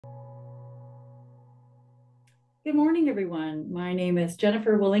Good morning, everyone. My name is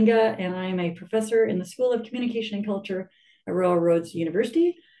Jennifer Willinga, and I'm a professor in the School of Communication and Culture at Royal Roads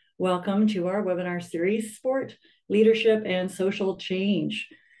University. Welcome to our webinar series, Sport, Leadership, and Social Change.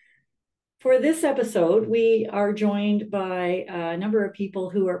 For this episode, we are joined by a number of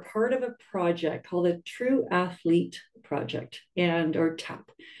people who are part of a project called the True Athlete Project, or TAP.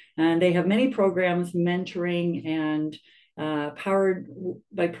 And they have many programs, mentoring and Powered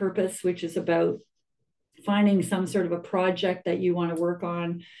by Purpose, which is about finding some sort of a project that you want to work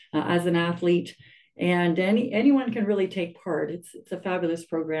on as an athlete. And anyone can really take part. It's a fabulous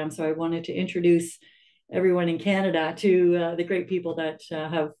program. So I wanted to introduce everyone in Canada to the great people that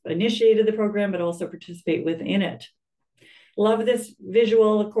have initiated the program, but also participate within it. Love this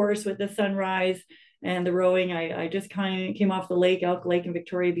visual, of course, with the sunrise and the rowing. I just kind of came off the lake, Elk Lake in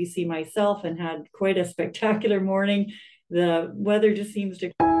Victoria, BC myself, and had quite a spectacular morning. The weather just seems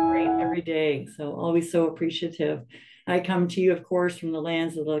to every day. So always so appreciative. I come to you, of course, from the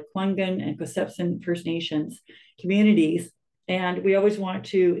lands of the Kwungan and Kosepsin First Nations communities. And we always want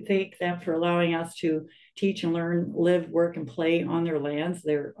to thank them for allowing us to teach and learn, live, work, and play on their lands.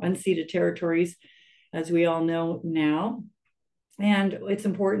 They're unceded territories, as we all know now. And it's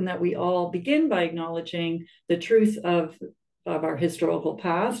important that we all begin by acknowledging the truth of our historical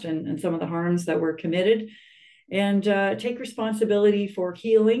past and some of the harms that were committed, and take responsibility for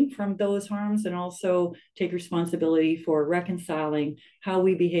healing from those harms, and also take responsibility for reconciling how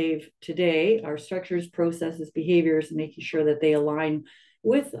we behave today, our structures, processes, behaviors, and making sure that they align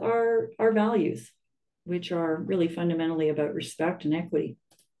with our values, which are really fundamentally about respect and equity.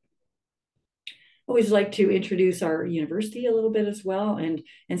 Always like to introduce our university a little bit as well, and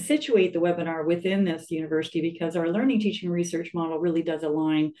situate the webinar within this university, because our learning, teaching, research model really does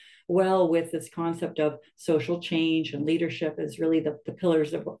align well with this concept of social change, and leadership is really the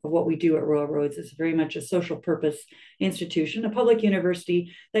pillars of what we do at Royal Roads. It's very much a social purpose institution, a public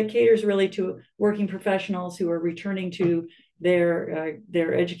university that caters really to working professionals who are returning to their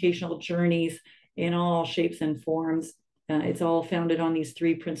educational journeys in all shapes and forms. It's all founded on these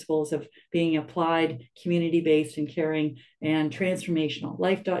three principles of being applied, community-based, and caring, and transformational.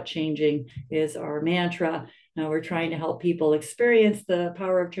 Life.changing is our mantra. Now we're trying to help people experience the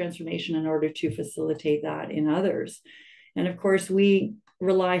power of transformation in order to facilitate that in others. And of course, we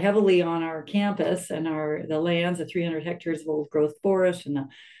rely heavily on our campus and the lands, the 300 hectares of old growth forest, and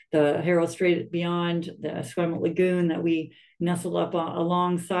the Harrow Strait beyond, the Esquimalt Lagoon that we nestle up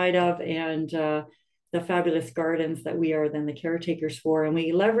alongside of, and the fabulous gardens that we are then the caretakers for. And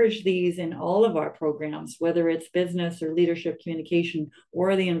we leverage these in all of our programs, whether it's business or leadership, communication,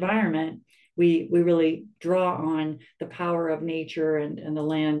 or the environment. We really draw on the power of nature and the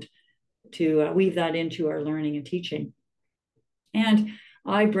land to weave that into our learning and teaching. And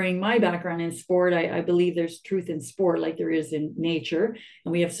I bring my background in sport. I believe there's truth in sport like there is in nature.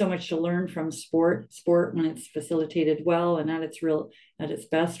 And we have so much to learn from sport when it's facilitated well and at its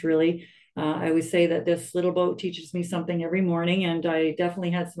best, really. I always say that this little boat teaches me something every morning, and I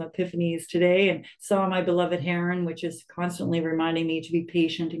definitely had some epiphanies today and saw my beloved heron, which is constantly reminding me to be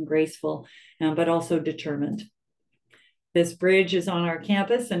patient and graceful, but also determined. This bridge is on our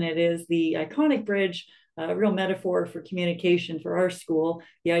campus, and it is the iconic bridge, a real metaphor for communication for our school.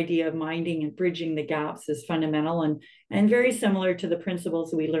 The idea of minding and bridging the gaps is fundamental, and very similar to the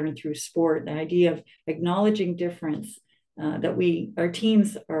principles that we learn through sport. The idea of acknowledging difference, that our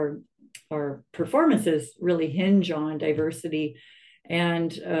teams our performances really hinge on diversity,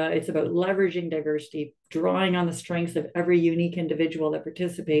 and it's about leveraging diversity, drawing on the strengths of every unique individual that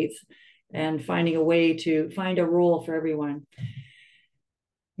participates, and finding a way to find a role for everyone.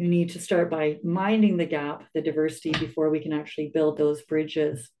 You need to start by minding the gap, the diversity, before we can actually build those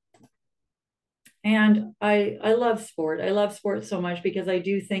bridges. And I love sport. I love sport so much because I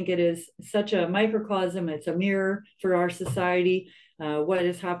do think it is such a microcosm. It's a mirror for our society. What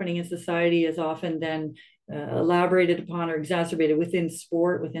is happening in society is often then elaborated upon or exacerbated within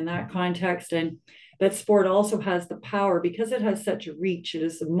sport, within that context. But sport also has the power, because it has such a reach. It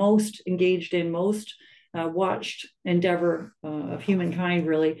is the most engaged in, most watched endeavor of humankind,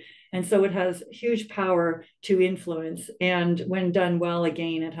 really. And so it has huge power to influence. And when done well,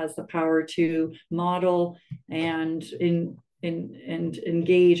 again, it has the power to model and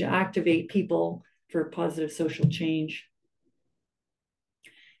engage, activate people for positive social change.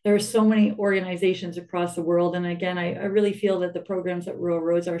 There are so many organizations across the world. And again, I really feel that the programs at Royal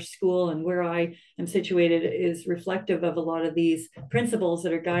Roads, our school, and where I am situated, is reflective of a lot of these principles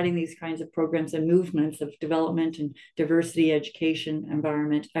that are guiding these kinds of programs and movements of development and diversity, education,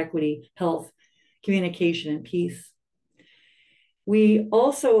 environment, equity, health, communication, and peace. We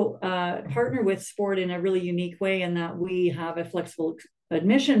also partner with sport in a really unique way in that we have a flexible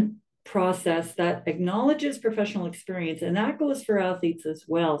admission process that acknowledges professional experience, and that goes for athletes as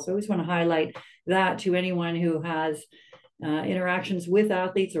well. So I always want to highlight that to anyone who has interactions with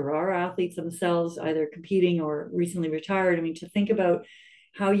athletes or are athletes themselves, either competing or recently retired. I mean, to think about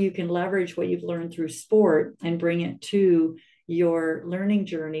how you can leverage what you've learned through sport and bring it to your learning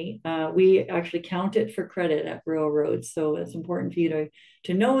journey. We actually count it for credit at Railroads. So it's important for you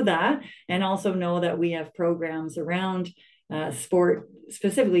to know that, and also know that we have programs around sport,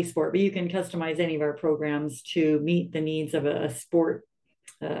 specifically sport, but you can customize any of our programs to meet the needs of a sport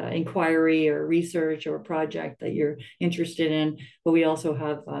inquiry or research or project that you're interested in. But we also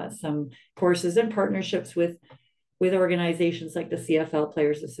have some courses and partnerships with organizations like the CFL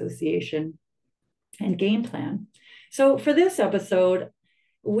Players Association and Game Plan. So for this episode,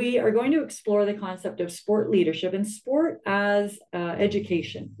 we are going to explore the concept of sport leadership and sport as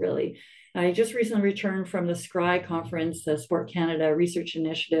education, really. I just recently returned from the SCRI conference, the Sport Canada Research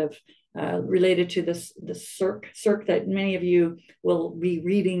Initiative, related to the CIRC that many of you will be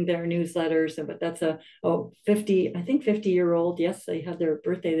reading their newsletters, but that's a 50-year-old, yes, they had their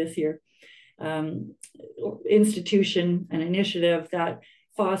birthday this year, institution, an initiative that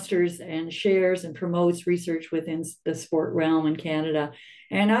fosters and shares and promotes research within the sport realm in Canada.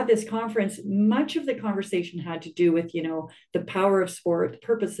 And at this conference, much of the conversation had to do with, the power of sport, the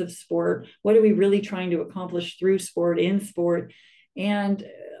purpose of sport, what are we really trying to accomplish through sport, in sport. And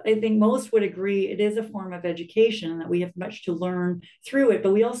I think most would agree it is a form of education and that we have much to learn through it,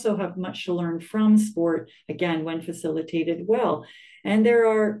 but we also have much to learn from sport, again, when facilitated well. And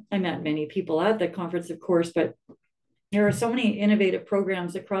I met many people at the conference, of course, but there are so many innovative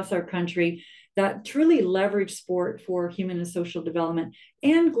programs across our country that truly leverage sport for human and social development.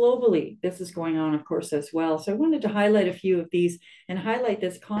 And globally, this is going on, of course, as well. So I wanted to highlight a few of these and highlight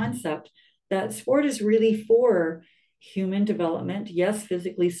this concept that sport is really for human development. Yes,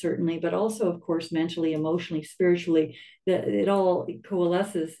 physically, certainly, but also, of course, mentally, emotionally, spiritually. That it all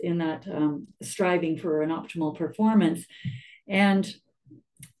coalesces in that striving for an optimal performance.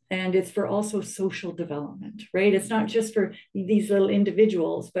 And it's for also social development, right? It's not just for these little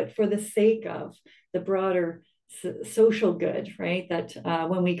individuals, but for the sake of the broader social good, right? That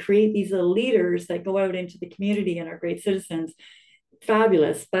when we create these little leaders that go out into the community and are great citizens,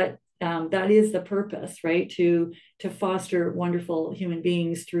 fabulous. But that is the purpose, right? To foster wonderful human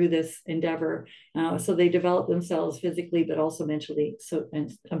beings through this endeavor. So they develop themselves physically, but also mentally,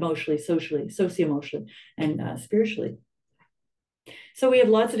 and emotionally, socially, socio-emotionally, and spiritually. So we have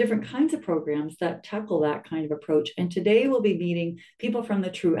lots of different kinds of programs that tackle that kind of approach. And today we'll be meeting people from the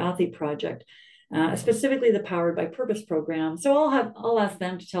True Athlete Project, specifically the Powered by Purpose program. So I'll ask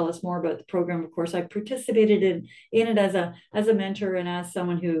them to tell us more about the program. Of course, I participated in it as a mentor and as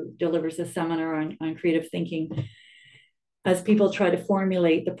someone who delivers a seminar on creative thinking, as people try to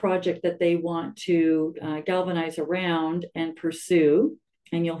formulate the project that they want to galvanize around and pursue.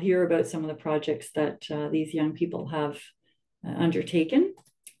 And you'll hear about some of the projects that these young people have undertaken.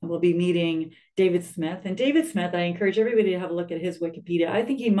 We'll be meeting David Smith. And David Smith, I encourage everybody to have a look at his Wikipedia. I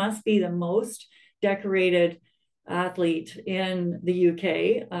think he must be the most decorated athlete in the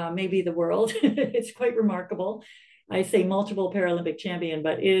UK, maybe the world. It's quite remarkable. I say multiple Paralympic champion,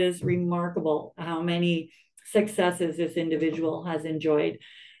 but it is remarkable how many successes this individual has enjoyed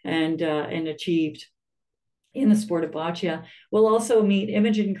and achieved in the sport of boccia. We'll also meet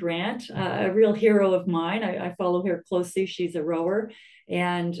Imogen Grant, a real hero of mine. I follow her closely. She's a rower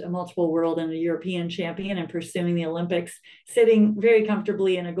and a multiple world and a European champion and pursuing the Olympics, sitting very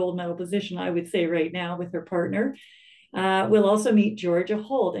comfortably in a gold medal position, I would say right now, with her partner. We'll also meet Georgia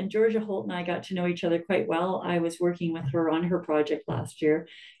Holt. And Georgia Holt and I got to know each other quite well. I was working with her on her project last year.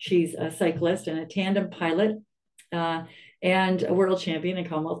 She's a cyclist and a tandem pilot. And a world champion and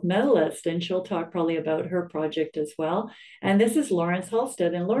Commonwealth medalist. And she'll talk probably about her project as well. And this is Lawrence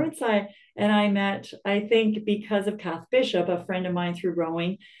Halstead. And Lawrence and I met, I think, because of Kath Bishop, a friend of mine through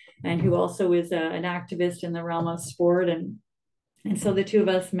rowing, and who also is an activist in the realm of sport. And so the two of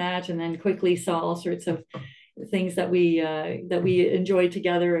us met and then quickly saw all sorts of things that we enjoyed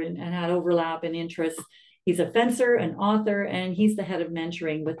together and had overlap and interests. He's a fencer, an author, and he's the head of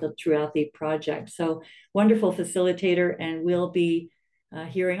mentoring with the True Athlete Project. So wonderful facilitator, and we'll be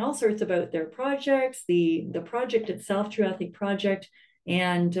hearing all sorts about their projects, the project itself, True Athlete Project,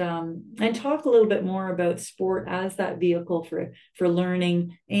 and talk a little bit more about sport as that vehicle for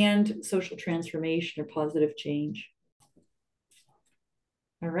learning and social transformation or positive change.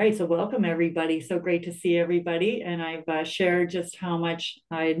 All right, so welcome everybody. So great to see everybody. And I've shared just how much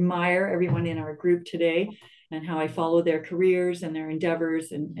I admire everyone in our group today. and how I follow their careers and their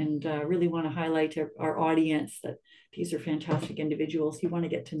endeavors, and really want to highlight to our audience that these are fantastic individuals you want to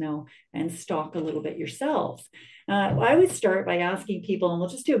get to know and stalk a little bit yourselves. I would start by asking people, and we'll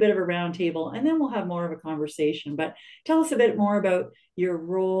just do a bit of a roundtable, and then we'll have more of a conversation. But tell us a bit more about your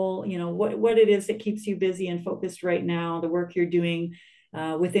role, what it is that keeps you busy and focused right now, the work you're doing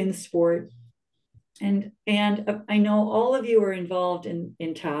within sport. And I know all of you are involved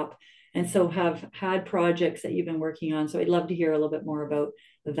in TAP, and so have had projects that you've been working on. So I'd love to hear a little bit more about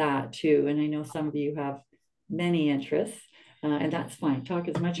that too. And I know some of you have many interests, and that's fine. Talk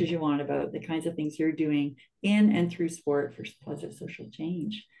as much as you want about the kinds of things you're doing in and through sport for positive social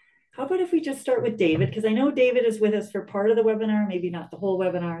change. How about if we just start with David? Because I know David is with us for part of the webinar, maybe not the whole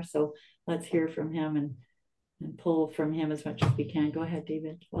webinar. So let's hear from him and pull from him as much as we can. Go ahead,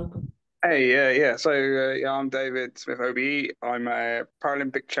 David. Welcome. Hey, yeah. So, I'm David Smith OBE. I'm a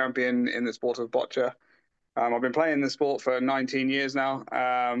Paralympic champion in the sport of boccia. I've been playing the sport for 19 years now.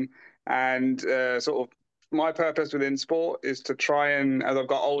 And sort of my purpose within sport is to try and, as I've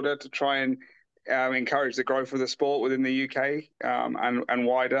got older, to try and encourage the growth of the sport within the UK and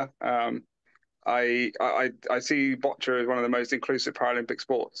wider. I see boccia as one of the most inclusive Paralympic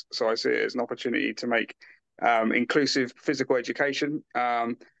sports. So I see it as an opportunity to make inclusive physical education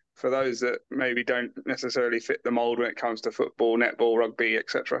for those that maybe don't necessarily fit the mold when it comes to football, netball, rugby,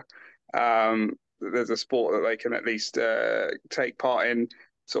 etc. There's a sport that they can at least take part in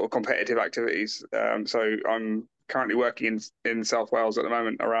sort of competitive activities. So I'm currently working in South Wales at the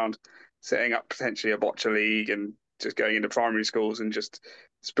moment around setting up potentially a boccia league and just going into primary schools and just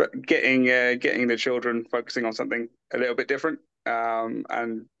getting the children focusing on something a little bit different.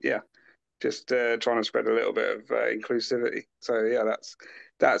 And yeah, just trying to spread a little bit of inclusivity. So yeah,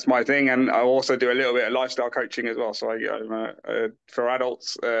 that's my thing, and I also do a little bit of lifestyle coaching as well. So I'm for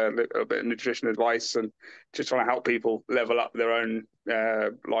adults, a little bit of nutrition advice, and just trying to help people level up their own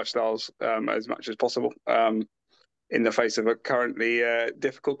lifestyles as much as possible in the face of a currently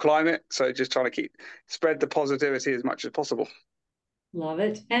difficult climate. So just trying to spread the positivity as much as possible. Love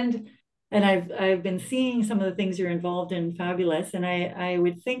it. And I've been seeing some of the things you're involved in, fabulous. And I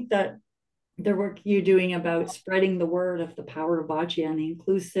would think that the work you're doing about spreading the word of the power of boccia and the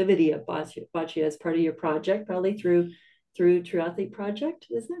inclusivity of boccia as part of your project, probably through True Athlete Project,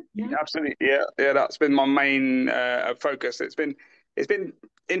 isn't it? Yeah, absolutely. Yeah. That's been my main focus. It's been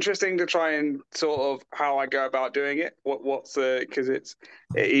interesting to try and sort of how I go about doing it. What's because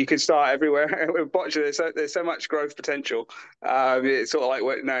you can start everywhere with boccia. There's so much growth potential. It's sort of like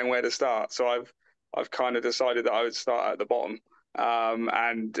knowing where to start. So I've kind of decided that I would start at the bottom. Because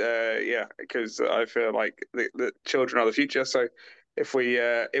I feel like the children are the future. So if we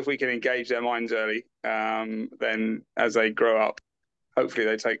can engage their minds early, then as they grow up, hopefully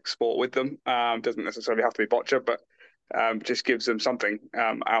they take sport with them. Doesn't necessarily have to be boccia, but just gives them something,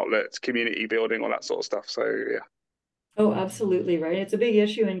 outlets, community building, all that sort of stuff. So yeah. Oh, absolutely right. It's a big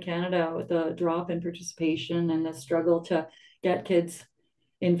issue in Canada with the drop in participation and the struggle to get kids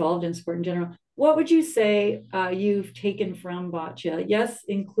involved in sport in general. What would you say you've taken from boccia? Yes,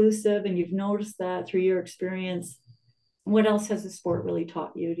 inclusive, and you've noticed that through your experience. What else has the sport really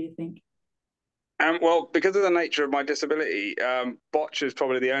taught you, do you think? Well, because of the nature of my disability, boccia is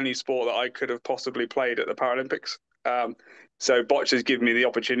probably the only sport that I could have possibly played at the Paralympics. So boccia has given me the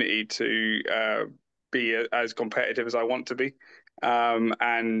opportunity to be as competitive as I want to be. There's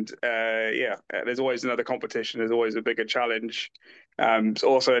always another competition. There's always a bigger challenge. It's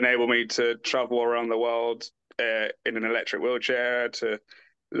also enabled me to travel around the world in an electric wheelchair, to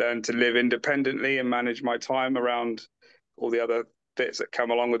learn to live independently and manage my time around all the other bits that come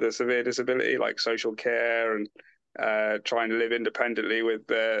along with a severe disability, like social care and trying to live independently with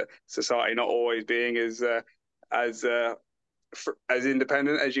society not always being as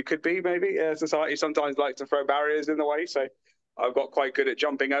independent as you could be. Maybe society sometimes likes to throw barriers in the way, so I've got quite good at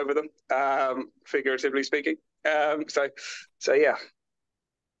jumping over them, figuratively speaking. So yeah.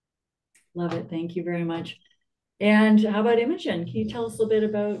 Love it. Thank you very much. And how about Imogen? Can you tell us a little bit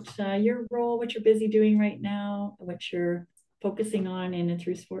about your role, what you're busy doing right now, what you're focusing on in and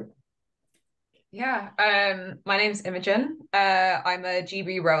through sport? Yeah, my name's Imogen. I'm a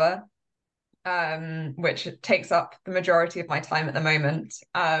GB rower, which takes up the majority of my time at the moment.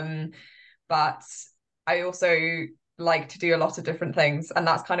 But I also like to do a lot of different things, and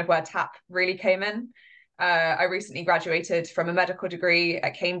that's kind of where TAP really came in. I recently graduated from a medical degree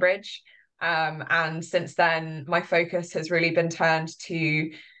at Cambridge, and since then my focus has really been turned to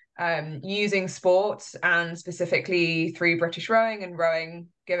using sport, and specifically through British rowing and rowing,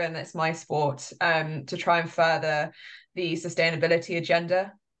 given it's my sport, to try and further the sustainability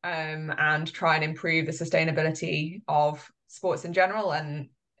agenda and try and improve the sustainability of sports in general, and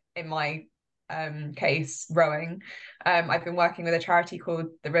in my case, rowing. I've been working with a charity called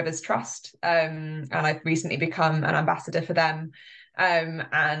the Rivers Trust, and I've recently become an ambassador for them.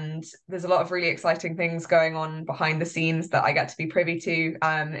 And there's a lot of really exciting things going on behind the scenes that I get to be privy to,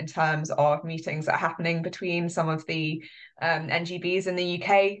 in terms of meetings that are happening between some of the NGBs in the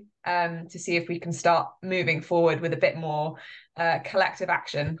UK, to see if we can start moving forward with a bit more collective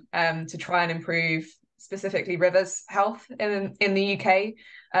action, to try and improve specifically rivers health in the UK,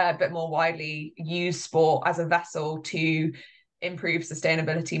 but more widely use sport as a vessel to improve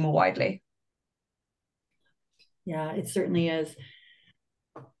sustainability more widely. Yeah, it certainly is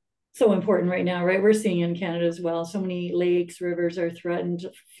so important right now, right? We're seeing in Canada as well, so many lakes, rivers are threatened.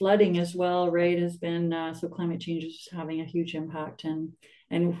 Flooding as well, right, has been so climate change is having a huge impact,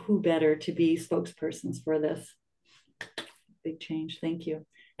 and who better to be spokespersons for this big change. Thank you.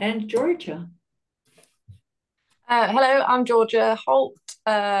 And Georgia. Hello, I'm Georgia Holt,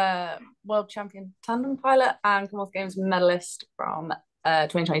 world champion tandem pilot and Commonwealth Games medalist from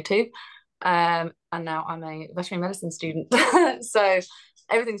 2022. And now I'm a veterinary medicine student. So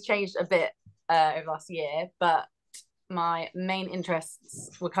everything's changed a bit over the last year, but my main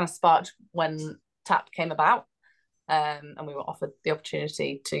interests were kind of sparked when TAP came about, and we were offered the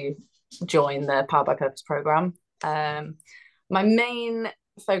opportunity to join the Power by Purpose program. My main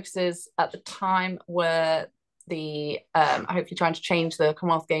focuses at the time were the hopefully trying to change the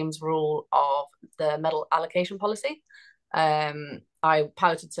Commonwealth Games rule of the medal allocation policy. I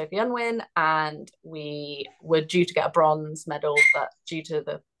piloted Sophie Unwin, and we were due to get a bronze medal, but due to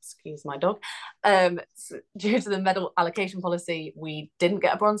the excuse my dog, due to the medal allocation policy, we didn't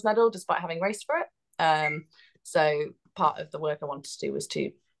get a bronze medal despite having raced for it. So part of the work I wanted to do was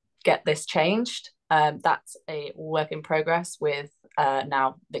to get this changed. That's a work in progress with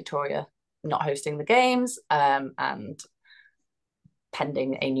now Victoria not hosting the games, and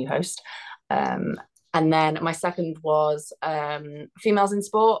pending a new host. And then my second was females in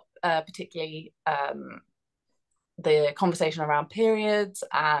sport, particularly the conversation around periods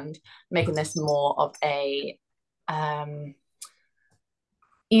and making this more of a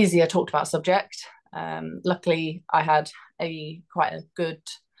easier talked about subject. Luckily, I had quite a good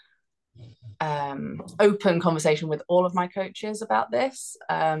open conversation with all of my coaches about this,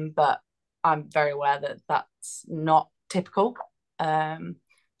 but I'm very aware that that's not typical.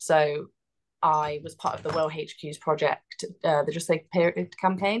 So I was part of the World HQ's project, the Just Say Period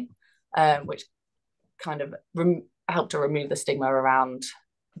campaign, which kind of helped to remove the stigma around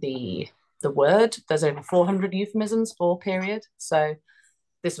the word. There's over 400 euphemisms for period. So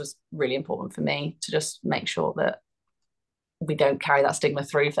this was really important for me to just make sure that we don't carry that stigma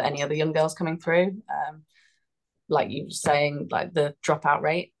through for any other young girls coming through. Like you were saying, like the dropout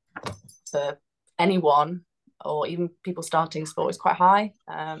rate for anyone or even people starting sport is quite high.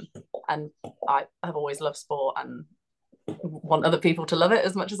 And I have always loved sport and want other people to love it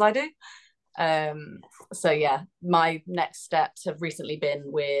as much as I do. So yeah, my next steps have recently been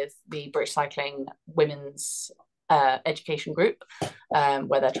with the British Cycling Women's Education Group,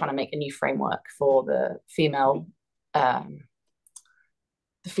 where they're trying to make a new framework for the female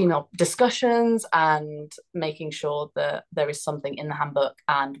discussions and making sure that there is something in the handbook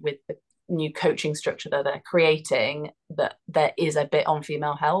and with the new coaching structure that they're creating that there is a bit on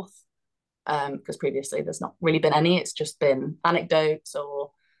female health, because previously there's not really been any. It's just been anecdotes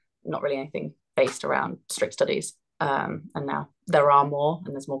or not really anything based around strict studies, and now there are more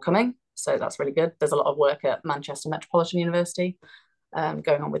and there's more coming, so that's really good. There's a lot of work at Manchester Metropolitan University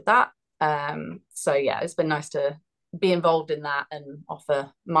going on with that, so yeah, it's been nice to be involved in that and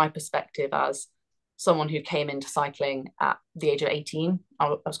offer my perspective as someone who came into cycling at the age of 18.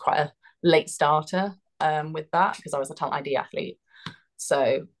 I was quite a late starter with that because I was a talent ID athlete.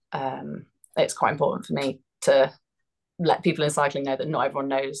 So it's quite important for me to let people in cycling know that not everyone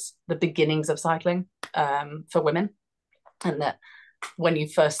knows the beginnings of cycling for women, and that when you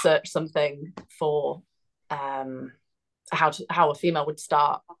first search something for how a female would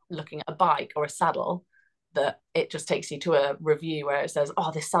start looking at a bike or a saddle, that it just takes you to a review where it says, oh,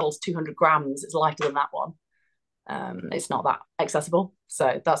 this saddle's 200 grams, it's lighter than that one. It's not that accessible.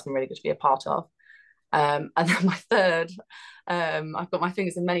 So that's been really good to be a part of. And then my third, I've got my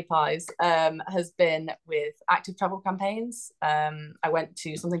fingers in many pies, has been with active travel campaigns. I went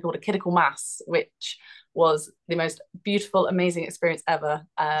to something called a Kidical Mass, which was the most beautiful, amazing experience ever.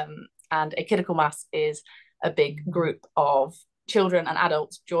 And a Kidical Mass is a big group of children and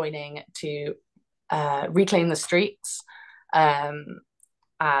adults joining to reclaim the streets,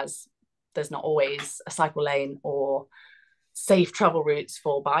 as there's not always a cycle lane or safe travel routes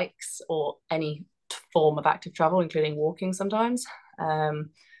for bikes or any form of active travel, including walking sometimes.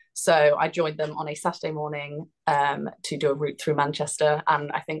 So I joined them on a Saturday morning to do a route through Manchester,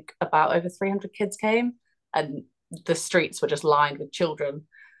 and I think about over 300 kids came, and the streets were just lined with children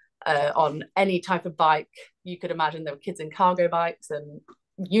on any type of bike you could imagine. There were kids in cargo bikes and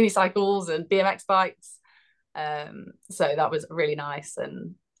unicycles and BMX bikes. So that was really nice,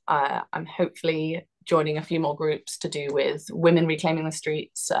 and I'm hopefully joining a few more groups to do with women reclaiming the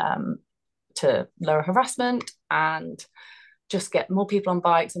streets, to lower harassment and just get more people on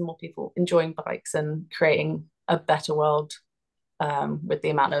bikes and more people enjoying bikes and creating a better world, with the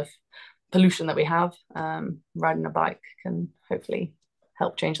amount of pollution that we have. Riding a bike can hopefully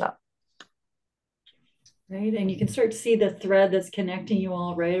help change that. Right. And you can start to see the thread that's connecting you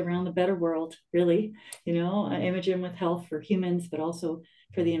all right around the better world, really, Imogen with health for humans, but also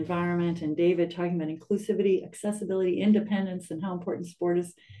for the environment. And David talking about inclusivity, accessibility, independence, and how important sport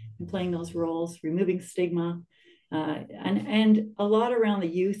is in playing those roles, removing stigma, and a lot around the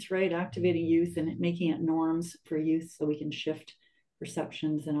youth, right? Activating youth and making it norms for youth so we can shift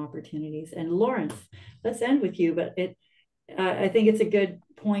perceptions and opportunities. And Lawrence, let's end with you, but I think it's a good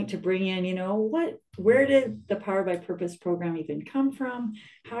point to bring in, where did the Power by Purpose program even come from?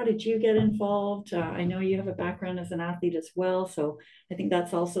 How did you get involved? I know you have a background as an athlete as well. So I think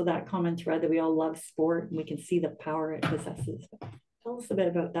that's also that common thread that we all love sport and we can see the power it possesses. Tell us a bit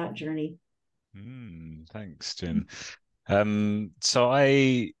about that journey. Thanks, Jen. So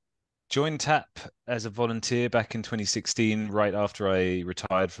I joined TAP as a volunteer back in 2016, right after I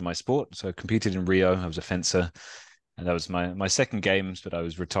retired from my sport. So I competed in Rio. I was a fencer. And that was my second games, but I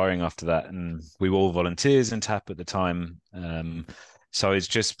was retiring after that. And we were all volunteers in TAP at the time. So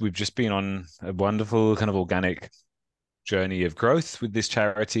we've just been on a wonderful kind of organic journey of growth with this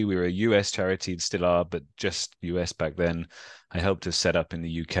charity. We were a US charity, still are, but just US back then. I helped us set up in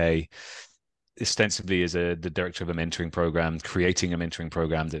the UK, ostensibly as the director of a mentoring program, creating a mentoring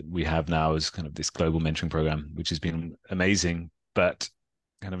program that we have now as kind of this global mentoring program, which has been amazing. But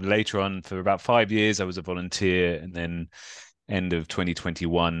kind of later on, for about 5 years, I was a volunteer, and then end of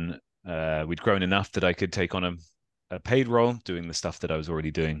 2021, we'd grown enough that I could take on a paid role doing the stuff that I was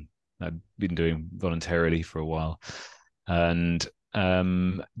already doing. I'd been doing voluntarily for a while. And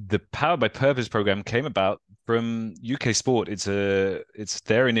the Power by Purpose program came about from UK Sport. It's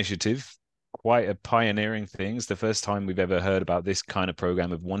their initiative, quite a pioneering thing. It's the first time we've ever heard about this kind of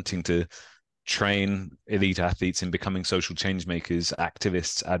program of wanting to train elite athletes in becoming social change makers,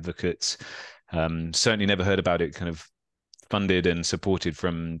 activists, advocates. Certainly never heard about it kind of funded and supported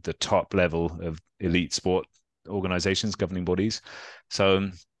from the top level of elite sport organizations, governing bodies. So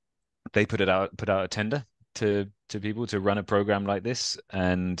they put out a tender to people to run a program like this,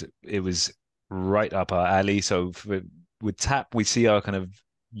 and it was right up our alley. So with TAP, we see our kind of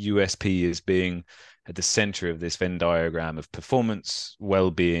USP as being at the center of this Venn diagram of performance,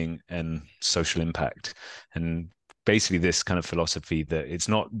 well-being, and social impact. And basically this kind of philosophy that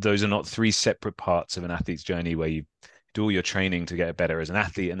those are not three separate parts of an athlete's journey where you do all your training to get better as an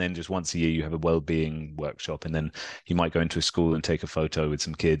athlete, and then just once a year you have a well-being workshop, and then you might go into a school and take a photo with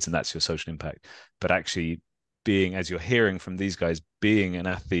some kids, and that's your social impact. But actually being, as you're hearing from these guys, being an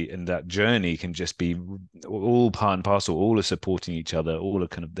athlete and that journey can just be all part and parcel, all are supporting each other, all are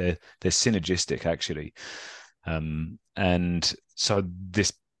kind of, they're synergistic actually. And so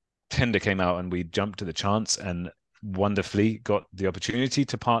this tender came out and we jumped to the chance and wonderfully got the opportunity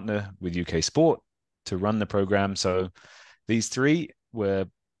to partner with UK Sport to run the program. So these three were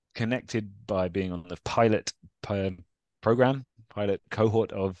connected by being on the pilot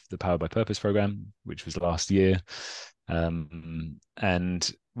cohort of the Power by Purpose program, which was last year. And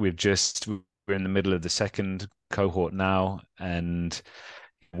we're in the middle of the second cohort now, and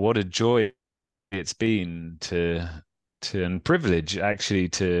what a joy it's been and privilege actually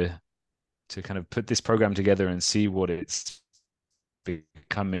to kind of put this program together and see what it's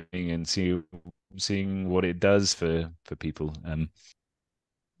becoming and seeing what it does for people.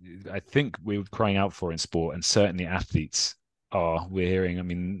 I think we're crying out for in sport, and certainly athletes we're hearing, I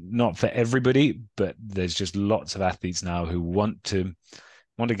mean, not for everybody, but there's just lots of athletes now who want to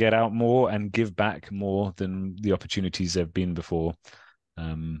get out more and give back more than the opportunities there have been before.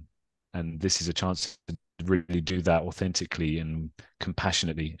 And this is a chance to really do that authentically and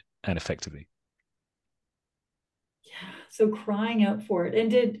compassionately and effectively. Yeah, so crying out for it.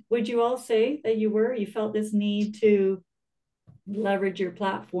 And would you all say that you felt this need to leverage your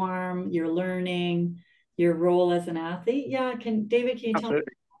platform, your learning, your role as an athlete? Yeah, David, can you tell me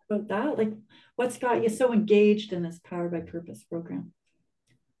about that? Like, what's got you so engaged in this Powered by Purpose program?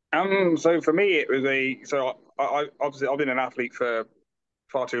 So for me, it was I obviously I've been an athlete for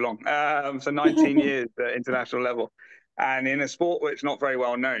far too long. So 19 years at international level. And in a sport which is not very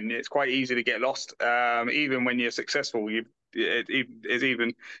well known, it's quite easy to get lost. Even when you're successful, it's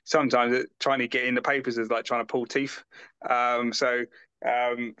even sometimes trying to get in the papers is like trying to pull teeth. For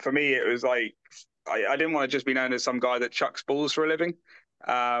me, it was like I didn't want to just be known as some guy that chucks balls for a living.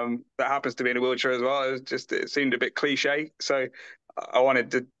 That happens to be in a wheelchair as well. It seemed a bit cliche. So I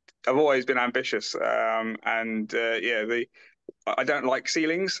wanted to. I've always been ambitious, I don't like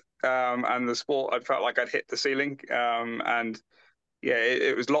ceilings, and the sport I felt like I'd hit the ceiling, it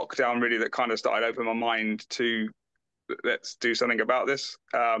was lockdown really that kind of started opening my mind to let's do something about this.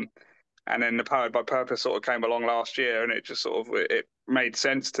 And then the Powered by Purpose sort of came along last year, and it just sort of it made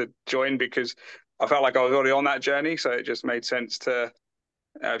sense to join because I felt like I was already on that journey, so it just made sense to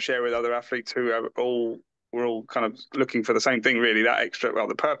share with other athletes who we're all kind of looking for the same thing, really. That extra, well,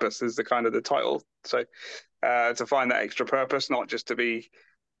 the purpose is the kind of the title. So to find that extra purpose, not just to be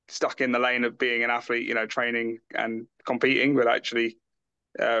stuck in the lane of being an athlete, training and competing, but actually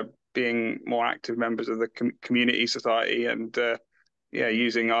being more active members of the community, society, and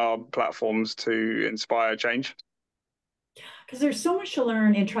using our platforms to inspire change. Because there's so much to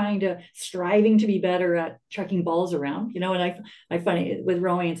learn in striving to be better at chucking balls around, and I find it with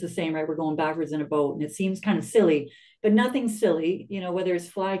rowing, it's the same, right? We're going backwards in a boat and it seems kind of silly, but nothing's silly, whether it's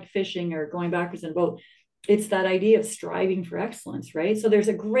flag fishing or going backwards in a boat. It's that idea of striving for excellence, right? So there's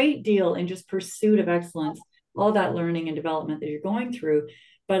a great deal in just pursuit of excellence, all that learning and development that you're going through.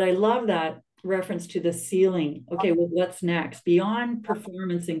 But I love that reference to the ceiling. Okay, well, what's next beyond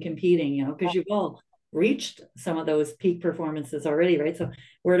performance and competing, because you've all reached some of those peak performances already, right? So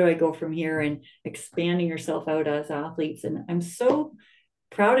where do I go from here, and expanding yourself out as athletes? And I'm so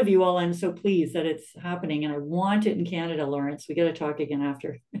proud of you all. I'm so pleased that it's happening, and I want it in Canada, Lawrence. We got to talk again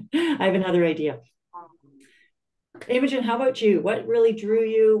after. I have another idea. Imogen, how about you? What really drew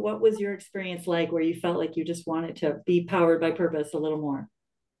you? What was your experience like where you felt like you just wanted to be powered by purpose a little more?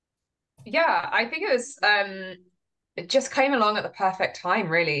 Yeah, I think it was it just came along at the perfect time,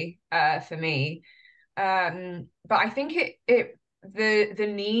 really, for me. But I think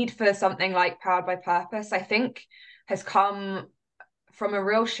the need for something like Powered by Purpose, I think, has come from a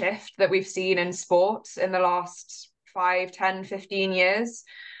real shift that we've seen in sports in the last 5, 10, 15 years.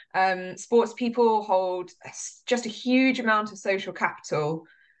 Sports people hold just a huge amount of social capital.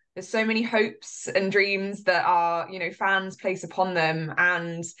 There's so many hopes and dreams that fans place upon them,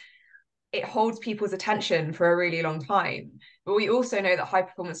 and it holds people's attention for a really long time. But we also know that high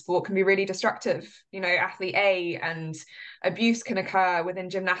performance sport can be really destructive. Athlete A, and abuse can occur within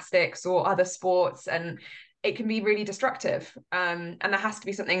gymnastics or other sports, and it can be really destructive. And there has to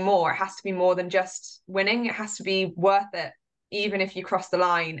be something more. It has to be more than just winning. It has to be worth it, even if you cross the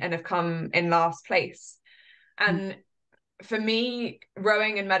line and have come in last place. And for me,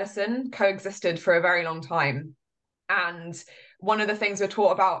 rowing and medicine coexisted for a very long time. And one of the things we're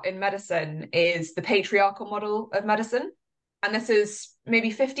taught about in medicine is the patriarchal model of medicine. And this is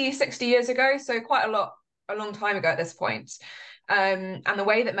maybe 50, 60 years ago, so quite a long time ago at this point. And the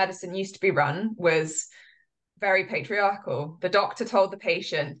way that medicine used to be run was very patriarchal. The doctor told the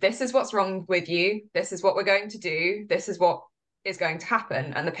patient, this is what's wrong with you, this is what we're going to do, this is what is going to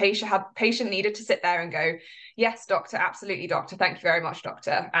happen. And the patient needed to sit there and go, yes, doctor, absolutely, doctor, thank you very much,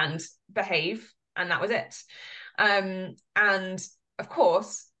 doctor, and behave. And that was it. And of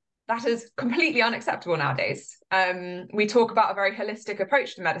course, that is completely unacceptable nowadays. We talk about a very holistic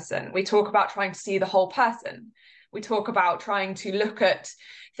approach to medicine. We talk about trying to see the whole person. We talk about trying to look at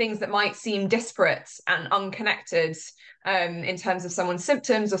things that might seem disparate and unconnected in terms of someone's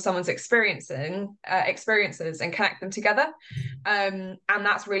symptoms or someone's experiences, and connect them together. And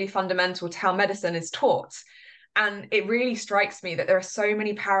that's really fundamental to how medicine is taught. And it really strikes me that there are so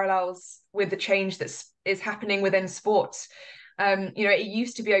many parallels with the change that is happening within sports. It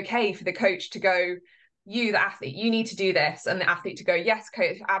used to be okay for the coach to go, you, the athlete, you need to do this. And the athlete to go, yes,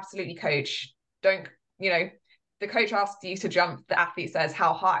 coach, absolutely, coach. Don't, the coach asks you to jump, the athlete says,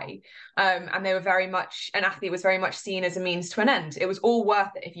 how high? And an athlete was very much seen as a means to an end. It was all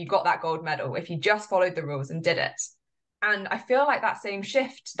worth it if you got that gold medal, if you just followed the rules and did it. And I feel like that same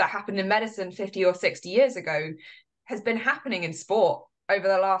shift that happened in medicine 50 or 60 years ago has been happening in sport over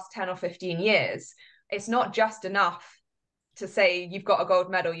the last 10 or 15 years. It's not just enough to say you've got a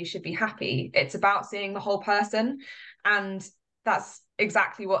gold medal, you should be happy. It's about seeing the whole person. And that's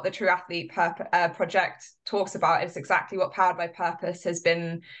exactly what the True Athlete project talks about. It's exactly what Powered by Purpose has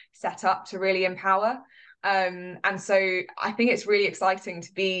been set up to really empower. And so I think it's really exciting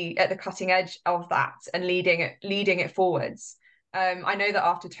to be at the cutting edge of that and leading it forwards. I know that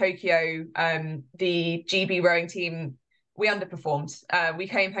after Tokyo, the GB rowing team, we underperformed. We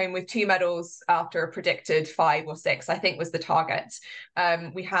came home with 2 medals after a predicted 5 or 6, I think was the target.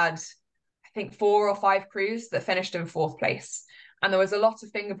 We had, I think, 4 or 5 crews that finished in 4th place. And there was a lot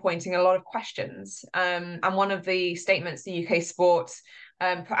of finger pointing, a lot of questions. And one of the statements the UK Sport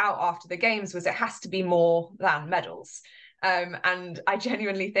put out after the games was it has to be more than medals. And I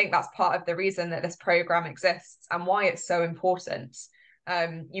genuinely think that's part of the reason that this program exists and why it's so important.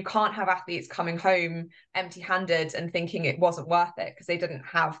 You can't have athletes coming home empty-handed and thinking it wasn't worth it because they didn't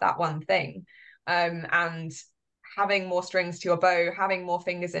have that one thing. And having more strings to your bow, having more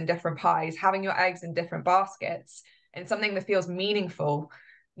fingers in different pies, having your eggs in different baskets, and something that feels meaningful,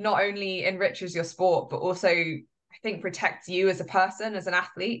 not only enriches your sport, but also, I think, protects you as a person, as an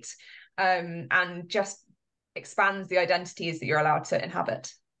athlete, and just expands the identities that you're allowed to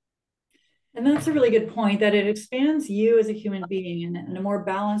inhabit. And that's a really good point, that it expands you as a human being, and a more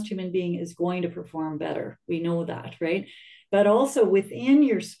balanced human being is going to perform better. We know that, right? But also within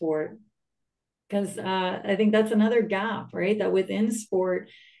your sport, because I think that's another gap, right? That within sport,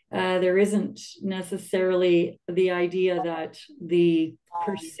 there isn't necessarily the idea that the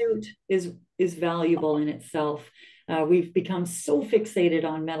pursuit is valuable in itself. We've become so fixated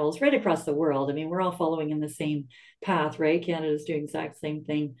on medals right across the world. I mean, we're all following in the same path, right? Canada's doing the exact same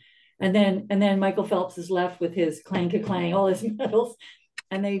thing. And then Michael Phelps is left with his clank-a-clang, all his medals,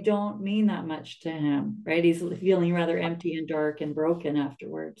 and they don't mean that much to him, right? He's feeling rather empty and dark and broken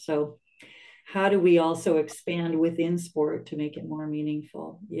afterward. So how do we also expand within sport to make it more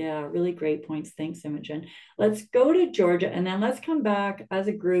meaningful? Yeah, really great points. Thanks, Imogen. Let's go to Georgia, and then let's come back as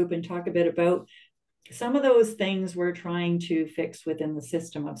a group and talk a bit about some of those things we're trying to fix within the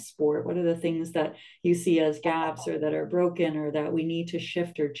system of sport. What are the things that you see as gaps or that are broken or that we need to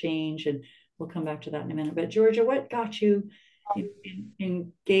shift or change? And we'll come back to that in a minute. But Georgia, what got you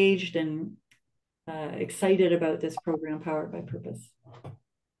engaged and excited about this program, Powered by Purpose?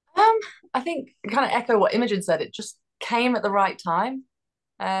 I think kind of echo what Imogen said. It just came at the right time.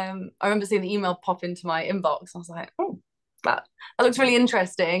 I remember seeing the email pop into my inbox. I was like, oh, that looks really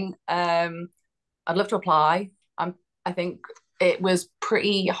interesting. I'd love to apply. I think it was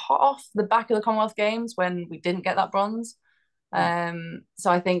pretty hot off the back of the Commonwealth Games when we didn't get that bronze.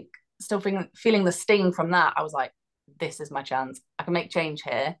 So I think still feeling the sting from that, I was like, this is my chance. I can make change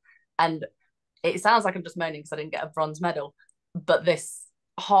here. And it sounds like I'm just moaning because I didn't get a bronze medal, but the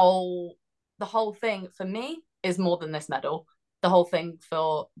whole thing for me is more than this medal. The whole thing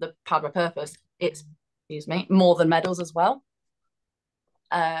for the Powered by Purpose, it's, more than medals as well.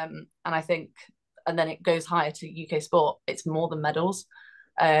 And I think, and then it goes higher to UK Sport, it's more than medals.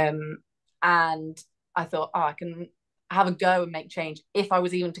 And I thought, I can have a go and make change. If I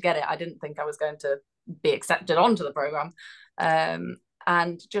was even to get it, I didn't think I was going to be accepted onto the program.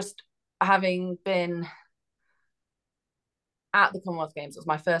 And just having been at the Commonwealth Games, it was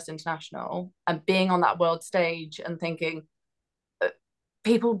my first international, and being on that world stage and thinking,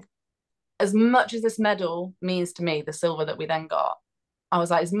 people, as much as this medal means to me, the silver that we then got, I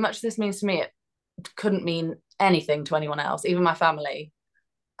was like, as much as this means to me, it couldn't mean anything to anyone else, even my family.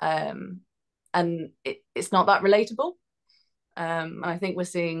 And it's not that relatable. And I think we're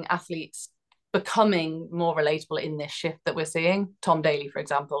seeing athletes becoming more relatable in this shift that we're seeing. Tom Daly, for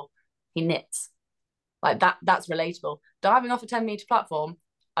example, he knits. Like that's relatable. Diving off a 10-meter platform,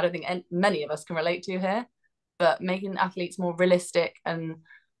 I don't think many of us can relate to here, but making athletes more realistic and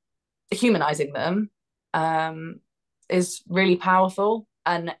humanizing them is really powerful.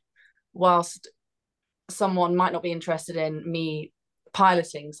 And whilst someone might not be interested in me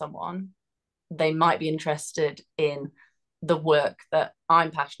piloting someone, they might be interested in the work that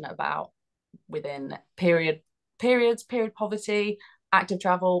I'm passionate about within period poverty, active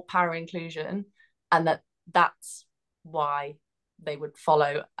travel, power inclusion, and that's why they would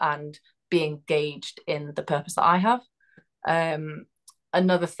follow and be engaged in the purpose that I have.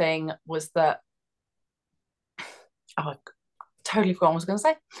 Another thing was that, I totally forgot what I was going to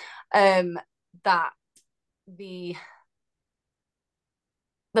say, that the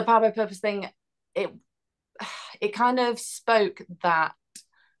Power by Purpose thing, it kind of spoke that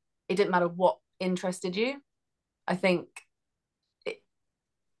it didn't matter what interested you. I think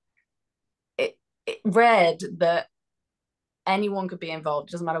it read that anyone could be involved.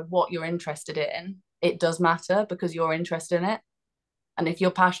 It doesn't matter what you're interested in. It does matter because you're interested in it. And if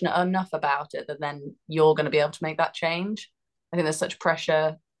you're passionate enough about it, then you're going to be able to make that change. I think there's such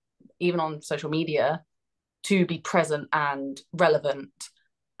pressure, even on social media, to be present and relevant.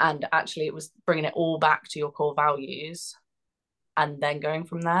 And actually, it was bringing it all back to your core values and then going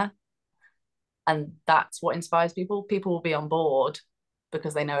from there. And that's what inspires people. People will be on board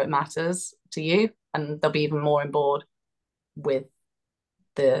because they know it matters to you, and they'll be even more on board with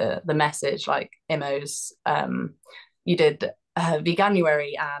the message. Like Imo's, you did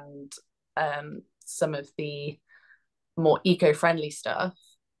Veganuary and some of the more eco-friendly stuff,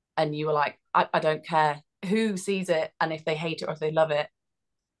 and you were like, I don't care who sees it and if they hate it or if they love it,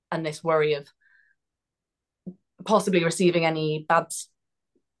 and this worry of possibly receiving any bad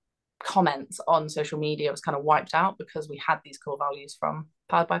comments on social media was kind of wiped out because we had these core values from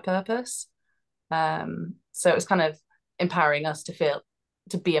Powered by Purpose. So it was kind of empowering us to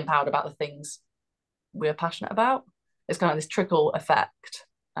be empowered about the things we're passionate about. It's kind of this trickle effect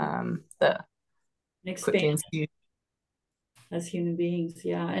that quickly ensues as human beings.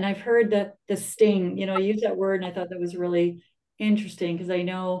 Yeah. And I've heard that the sting, you know, I use that word, and I thought that was really interesting because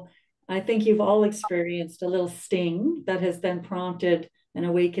I think you've all experienced a little sting that has then prompted an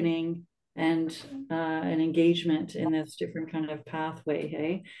awakening and an engagement in this different kind of pathway.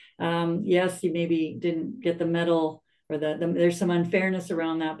 Hey, yes, you maybe didn't get the medal, or there's some unfairness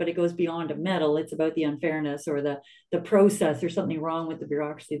around that, but it goes beyond a medal. It's about the unfairness or the process. There's something wrong with the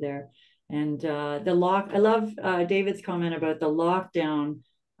bureaucracy there. And I love David's comment about the lockdown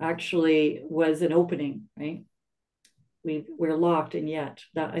actually was an opening, right? We're locked, and yet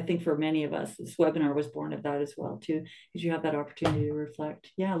that, I think for many of us, this webinar was born of that as well too, because you have that opportunity to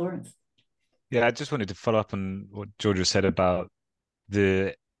reflect. Yeah, Lawrence. Yeah, I just wanted to follow up on what Georgia said about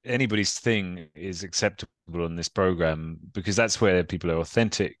anybody's thing is acceptable on this program, because that's where people are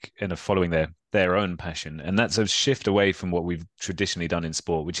authentic and are following their own passion. And that's a shift away from what we've traditionally done in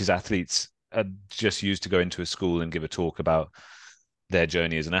sport, which is athletes are just used to go into a school and give a talk about their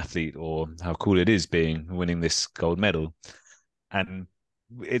journey as an athlete or how cool it is winning this gold medal. And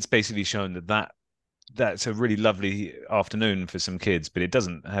it's basically shown that's a really lovely afternoon for some kids, but it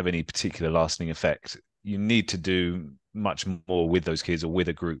doesn't have any particular lasting effect. You need to do much more with those kids or with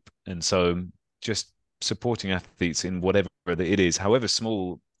a group. And so just supporting athletes in whatever it is, however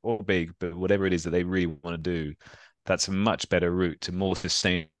small or big, but whatever it is that they really want to do, that's a much better route to more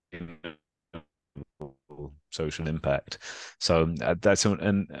sustainable social impact. So that's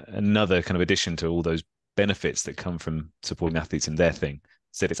another kind of addition to all those benefits that come from supporting athletes in their thing.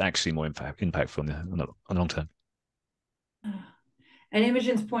 So it's actually more impactful on the long term. And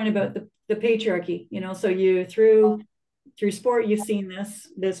Imogen's point about the patriarchy, you know, so you through sport, you've seen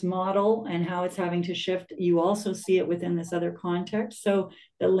this model and how it's having to shift. You also see it within this other context. So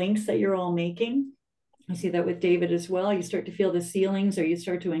the links that you're all making, I see that with David as well. You start to feel the ceilings, or you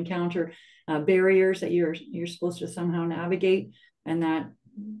start to encounter barriers that you're supposed to somehow navigate, and that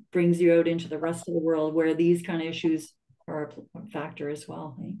brings you out into the rest of the world where these kind of issues are a factor as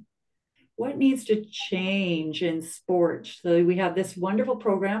well. Hey? What needs to change in sport? So we have this wonderful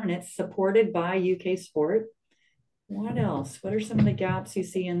program, and it's supported by UK Sport. What else? What are some of the gaps you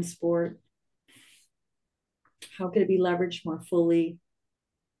see in sport? How could it be leveraged more fully?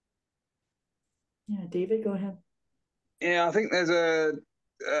 Yeah, David, go ahead. Yeah, I think there's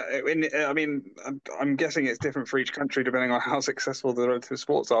I'm guessing it's different for each country depending on how successful the relative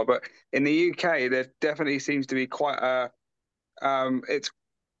sports are. But in the UK, there definitely seems to be it's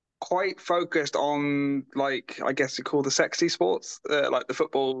quite focused on, like, I guess you call the sexy sports, like the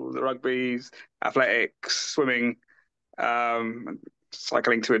football, the rugby, athletics, swimming,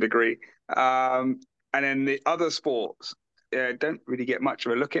 cycling to a degree. And then the other sports don't really get much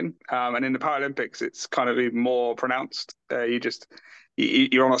of a look in. And in the Paralympics, it's kind of even more pronounced.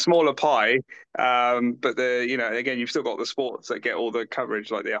 You're on a smaller pie, but again, you've still got the sports that get all the coverage,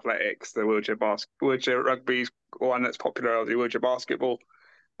 like the athletics, the wheelchair rugby, one that's popular, the wheelchair basketball.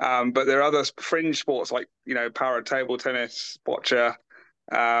 But there are other fringe sports like, para table tennis, bocce,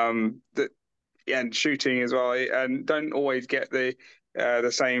 and shooting as well, and don't always get the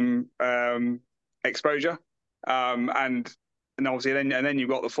same exposure. And obviously then you've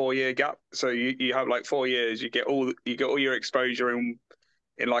got the 4-year gap. So you have like 4 years, you get all your exposure in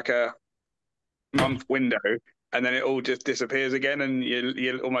like a month window, and then it all just disappears again, and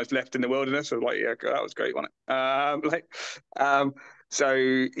you're almost left in the wilderness of like, yeah, that was great, wasn't it? So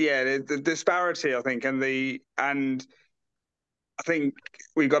yeah, the disparity, I think, and I think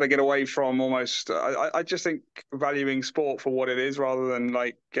we've got to get away from almost. I just think valuing sport for what it is, rather than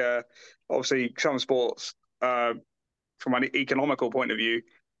like obviously some sports from an economical point of view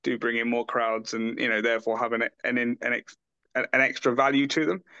do bring in more crowds, and therefore have an extra value to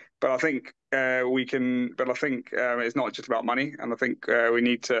them. But I think we can. But I think it's not just about money, and I think we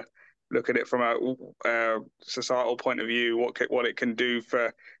need to look at it from a societal point of view. What it can do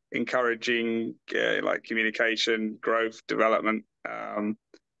for encouraging like communication, growth, development.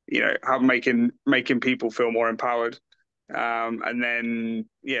 how making people feel more empowered. And then,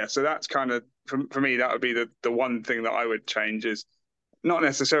 so that's kind of, for me, that would be the one thing that I would change, is not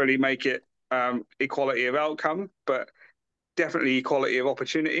necessarily make it equality of outcome, but definitely equality of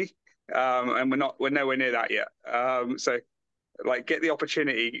opportunity. And we're nowhere near that yet. So like, get the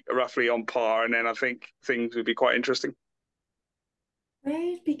opportunity roughly on par, and then I think things would be quite interesting.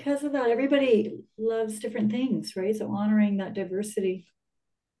 Right, because of that, everybody loves different things, right? So honoring that diversity.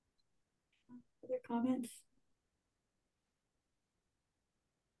 Other comments?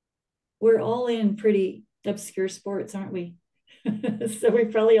 We're all in pretty obscure sports, aren't we? So we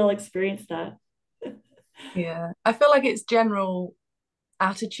probably all experienced that. Yeah, I feel like it's general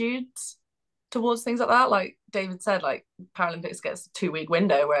attitudes towards things like that. Like David said, like Paralympics gets a 2-week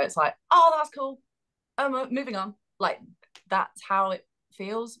window where it's like, oh, that's cool. Moving on. Like that's how it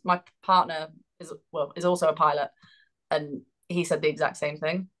feels. My partner is also a pilot, and he said the exact same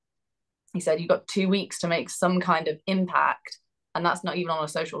thing. He said you've got 2 weeks to make some kind of impact, and that's not even on a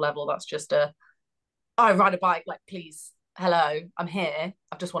social level. That's just I ride a bike. Like, please, hello, I'm here.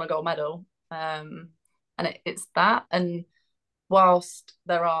 I just want a gold medal. And it's that. And whilst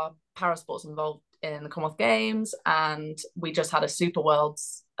there are parasports involved in the Commonwealth Games, and we just had a Super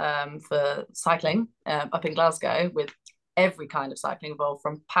Worlds for cycling up in Glasgow, with every kind of cycling involved,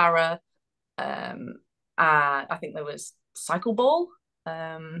 from para, and I think there was cycle ball.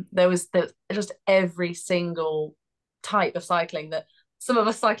 There was just every single type of cycling that some of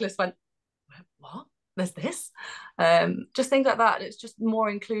us cyclists went, what? There's this? Just things like that. It's just more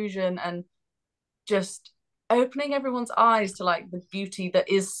inclusion and just opening everyone's eyes to like the beauty that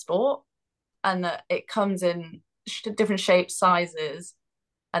is sport, and that it comes in different shapes, sizes,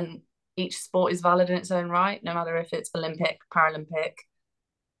 and each sport is valid in its own right, no matter if it's Olympic, Paralympic,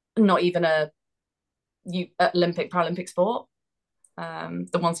 not even a Olympic, Paralympic sport.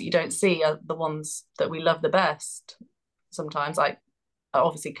 The ones that you don't see are the ones that we love the best. Sometimes, like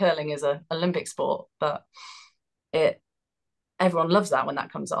obviously curling is an Olympic sport, but everyone loves that when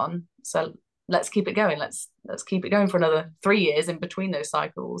that comes on. So let's keep it going. Let's keep it going for another 3 years in between those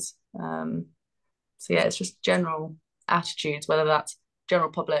cycles. So yeah, it's just general attitudes, whether that's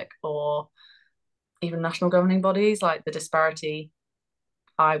general public or even national governing bodies, like the disparity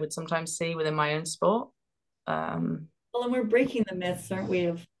I would sometimes see within my own sport. Well, and we're breaking the myths, aren't we,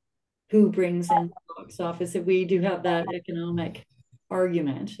 of who brings in the box office. If we do have that economic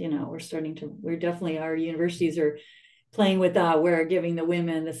argument, we're definitely, our universities are playing with that. We're giving the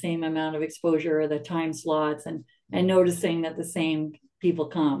women the same amount of exposure, or the time slots, and noticing that the same people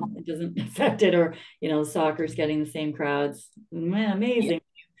come. It doesn't affect it, or soccer's getting the same crowds. Man, amazing.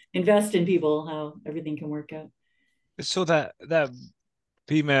 Yeah. Invest in people, how everything can work out. So that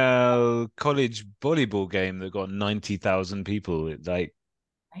female college volleyball game that got 90,000 people, like,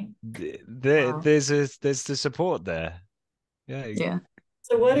 right. There's the support there. Yeah.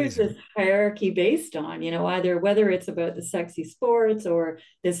 So what amazing. Is this hierarchy based on? Either whether it's about the sexy sports, or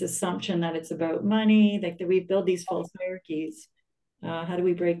this assumption that it's about money, like that we build these false hierarchies. How do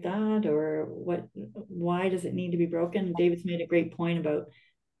we break that, or why does it need to be broken? David's made a great point about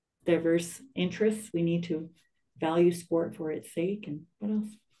diverse interests. We need to value sport for its sake. And what else?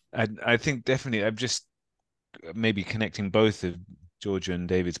 I think definitely, I'm just maybe connecting both of Georgia and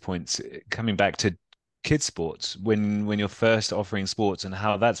David's points, coming back to kids sports, when you're first offering sports, and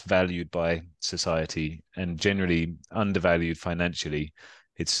how that's valued by society and generally undervalued financially.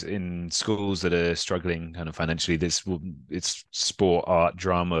 It's in schools that are struggling kind of financially. It's sport, art,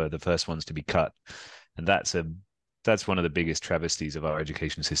 drama, the first ones to be cut, and that's one of the biggest travesties of our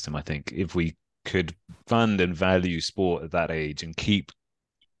education system. I think if we could fund and value sport at that age, and keep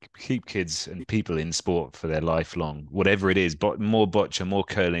kids and people in sport for their lifelong, whatever it is, but more bocce, more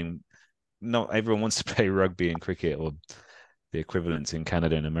curling. Not everyone wants to play rugby and cricket, or the equivalents in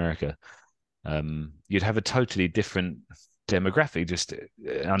Canada and America. You'd have a totally different demographic, just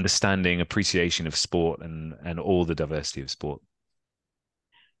understanding, appreciation of sport, and all the diversity of sport.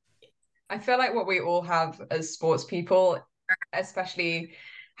 I feel like what we all have as sports people, especially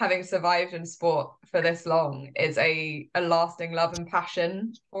having survived in sport for this long, is a lasting love and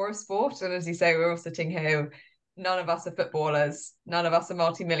passion for a sport. And as you say, we're all sitting here, none of us are footballers, none of us are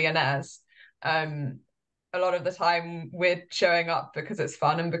multimillionaires. A lot of the time we're showing up because it's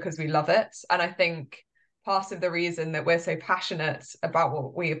fun and because we love it. And I think part of the reason that we're so passionate about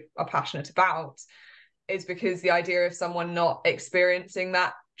what we are passionate about is because the idea of someone not experiencing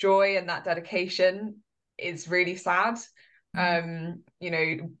that joy and that dedication is really sad. We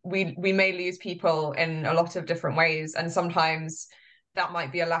may lose people in a lot of different ways, and sometimes that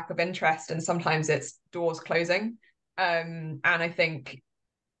might be a lack of interest, and sometimes it's doors closing. And I think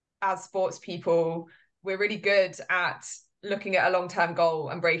as sports people, we're really good at looking at a long-term goal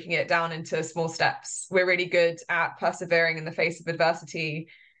and breaking it down into small steps. We're really good at persevering in the face of adversity.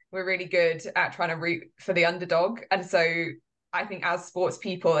 We're really good at trying to root for the underdog. And so I think as sports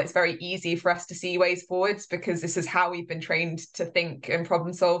people, it's very easy for us to see ways forwards because this is how we've been trained to think and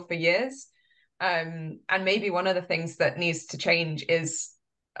problem solve for years. And maybe one of the things that needs to change is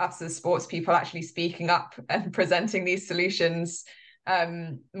us as sports people actually speaking up and presenting these solutions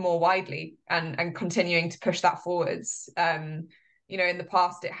more widely and continuing to push that forwards. You know, in the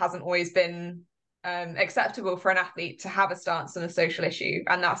past, it hasn't always been acceptable for an athlete to have a stance on a social issue,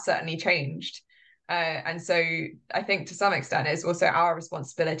 and that's certainly changed. And so I think to some extent it's also our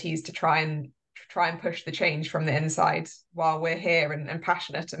responsibilities to try and push the change from the inside while we're here and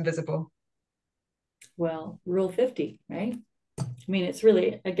passionate and visible. Well, Rule 50, right? I mean, it's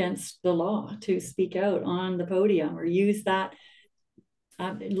really against the law to speak out on the podium or use that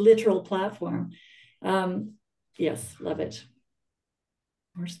literal platform. Yes, love it.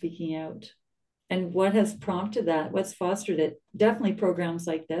 We're speaking out. And what has prompted that? What's fostered it? Definitely programs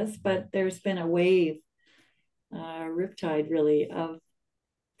like this, but there's been a wave, riptide really, of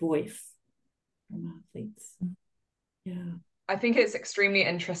voice from athletes. Yeah. I think it's extremely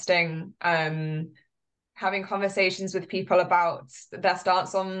interesting having conversations with people about their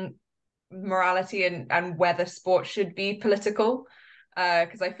stance on morality and whether sport should be political.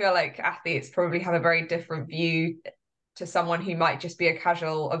 Because I feel like athletes probably have a very different view to someone who might just be a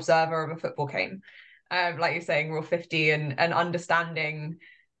casual observer of a football game. Like you're saying, Rule 50 and understanding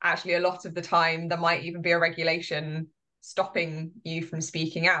actually a lot of the time there might even be a regulation stopping you from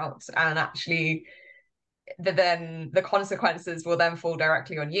speaking out, and actually then the consequences will then fall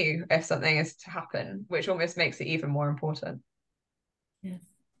directly on you if something is to happen, which almost makes it even more important. Yes.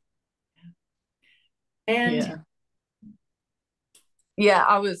 And yeah,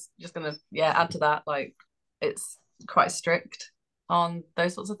 I was just gonna add to that, like it's quite strict on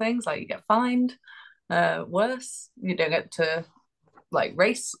those sorts of things. Like you get fined, worse, you don't get to like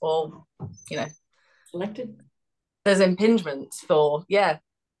race or selected. There's impingements for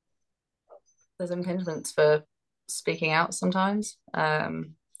speaking out sometimes.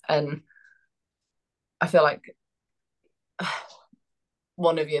 And I feel like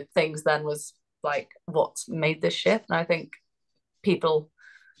one of your things then was like what's made this shift. And I think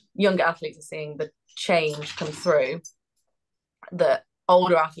younger athletes are seeing the change come through, that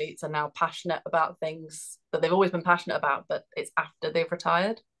older athletes are now passionate about things that they've always been passionate about, but it's after they've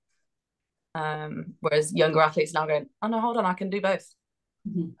retired. Whereas younger athletes now going, oh no, hold on, I can do both.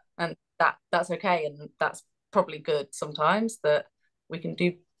 Mm-hmm. And that's okay. And that's probably good sometimes, that we can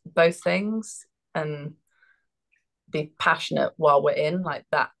do both things and be passionate while we're in. Like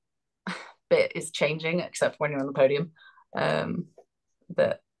that bit is changing, except when you're on the podium,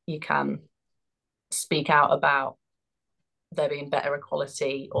 that you can speak out about there being better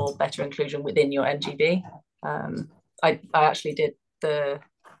equality or better inclusion within your NGB. I actually did the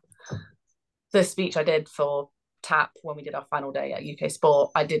speech I did for TAP when we did our final day at UK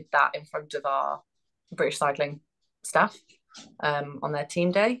Sport. I did that in front of our British cycling staff on their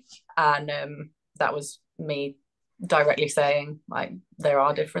team day, and that was me directly saying like there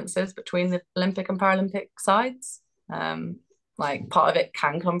are differences between the Olympic and Paralympic sides. Like part of it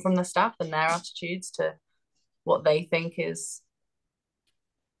can come from the staff and their attitudes to what they think is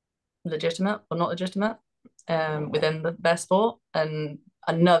legitimate or not legitimate within their sport. And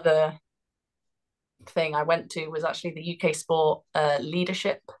another thing I went to was actually the UK Sport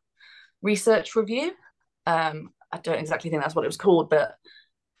leadership research review. I don't exactly think that's what it was called, but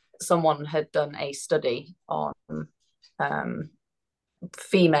someone had done a study on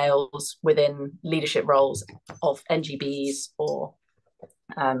females within leadership roles of NGBs or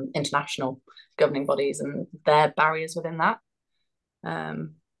international governing bodies and their barriers within that.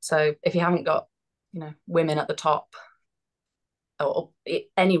 So if you haven't got women at the top or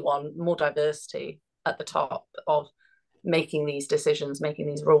anyone, more diversity at the top of making these decisions, making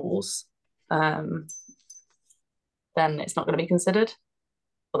these rules, then it's not going to be considered.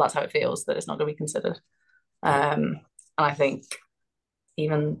 Well, that's how it feels, that it's not going to be considered. And I think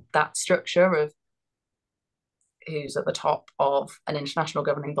even that structure of who's at the top of an international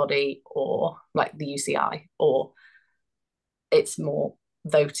governing body or like the UCI, or it's more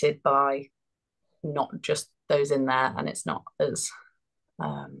voted by not just those in there, and it's not as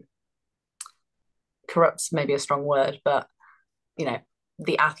corrupt's maybe a strong word, but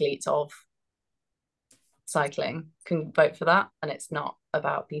the athletes of cycling can vote for that, and it's not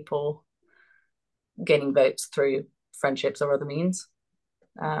about people gaining votes through friendships or other means.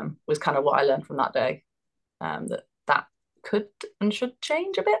 Was kind of what I learned from that day, that could and should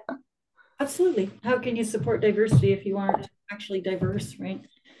change a bit? Absolutely. How can you support diversity if you aren't actually diverse, right?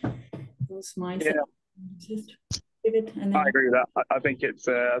 Those mindsets exist. David, and then I agree with that. I think it's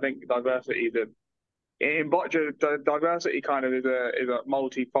I think diversity in boccia, diversity kind of is a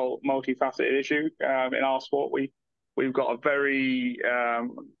multifaceted issue. In our sport, we've got a very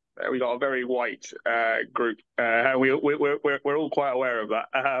white group. We're all quite aware of that,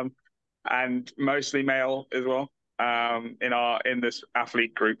 and mostly male as well. In this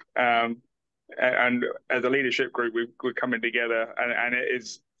athlete group, and as a leadership group, we're coming together, and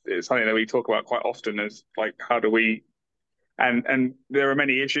it's something that we talk about quite often. As like, how do we and there are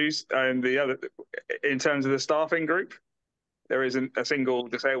many issues. And in terms of the staffing group, there isn't a single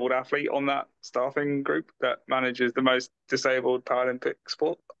disabled athlete on that staffing group that manages the most disabled Paralympic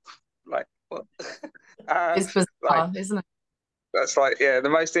sport. Like, what? It's bizarre, isn't it? That's like, the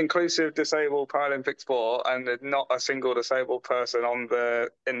most inclusive disabled Paralympic sport, and there's not a single disabled person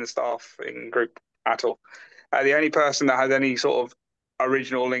in the staffing group at all. The only person that has any sort of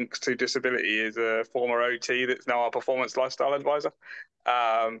original links to disability is a former OT that's now our performance lifestyle advisor,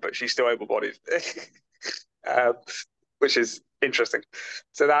 but she's still able-bodied, which is interesting.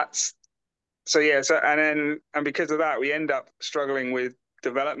 And because of that, we end up struggling with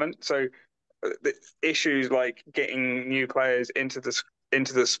development. So the issues like getting new players into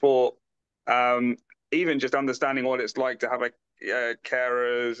the sport, even just understanding what it's like to have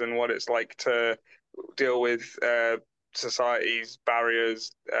carers, and what it's like to deal with society's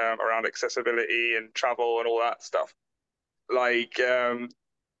barriers around accessibility and travel and all that stuff. Like,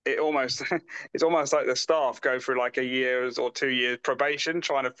 it's almost like the staff go through like a year's or 2 years probation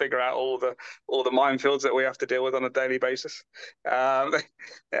trying to figure out all the minefields that we have to deal with on a daily basis, and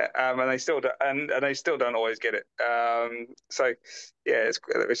they still don't always get it.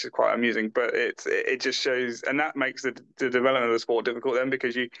 Which is quite amusing, but it just shows, and that makes the development of the sport difficult then,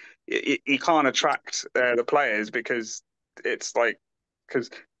 because you can't attract the players, because there's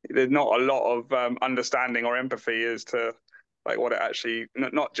not a lot of understanding or empathy as to like what it actually,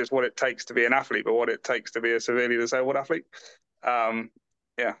 not just what it takes to be an athlete, but what it takes to be a severely disabled athlete.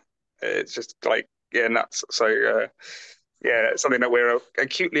 It's just like, nuts. So it's something that we're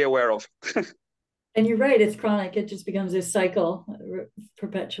acutely aware of. And you're right, it's chronic. It just becomes this cycle,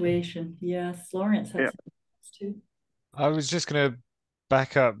 perpetuation. Yes, Lawrence has too. I was just going to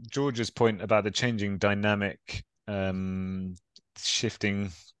back up George's point about the changing dynamic,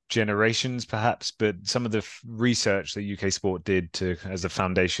 shifting generations perhaps, but some of the research that UK Sport did as a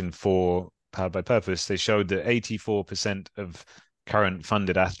foundation for Powered by Purpose, they showed that 84% of current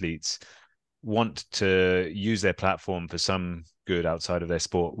funded athletes want to use their platform for some good outside of their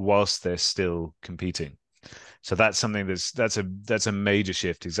sport whilst they're still competing. So that's something that's a major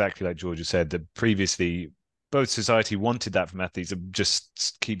shift, exactly like Georgia said, that previously both society wanted that from athletes,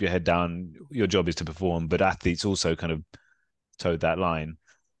 just keep your head down, your job is to perform, but athletes also kind of towed that line.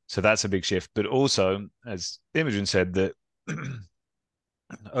 So that's a big shift. But also, as Imogen said, that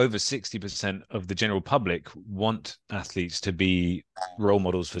over 60% of the general public want athletes to be role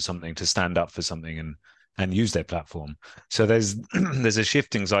models for something, to stand up for something and use their platform. So there's a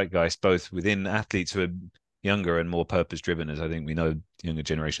shifting zeitgeist, both within athletes who are younger and more purpose-driven, as I think we know younger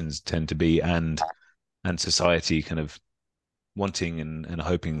generations tend to be, and society kind of wanting and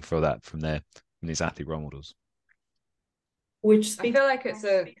hoping for that from these athlete role models. I feel like it's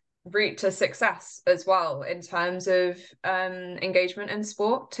a route to success as well in terms of engagement in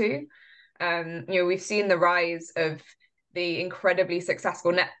sport too. We've seen the rise of the incredibly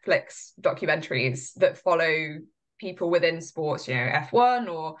successful Netflix documentaries that follow people within sports, F1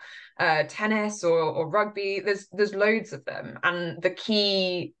 or tennis or rugby. There's loads of them, and the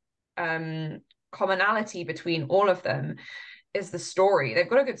key commonality between all of them is the story. They've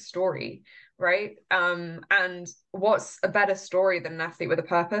got a good story, right? And what's a better story than an athlete with a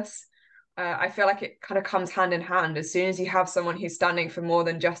purpose? I feel like it kind of comes hand in hand. As soon as you have someone who's standing for more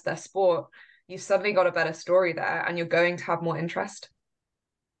than just their sport, you've suddenly got a better story there, and you're going to have more interest.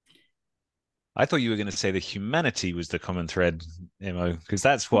 I thought you were going to say the humanity was the common thread, Imo, because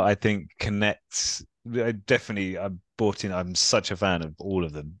that's what I think connects. I bought in. I'm such a fan of all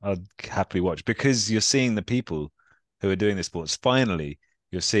of them. I'd happily watch, because you're seeing the people who are doing the sports. Finally,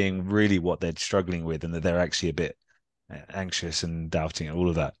 you're seeing really what they're struggling with, and that they're actually a bit anxious and doubting and all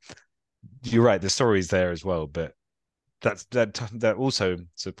of that. You're right, the story's there as well, but that also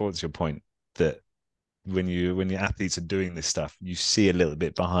supports your point that when the athletes are doing this stuff, you see a little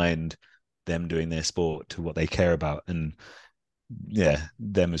bit behind them doing their sport to what they care about, and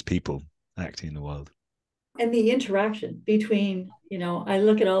them as people acting in the world. and the interaction between, I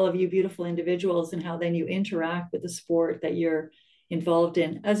look at all of you beautiful individuals and how then you interact with the sport that you're involved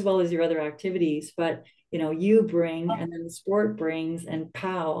in, as well as your other activities. But, you bring, and then the sport brings, and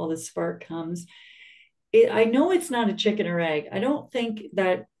pow, all the spark comes. I know it's not a chicken or egg. I don't think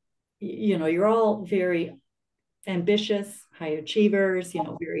that, you're all very ambitious, high achievers,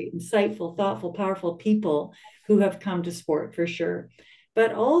 very insightful, thoughtful, powerful people who have come to sport for sure.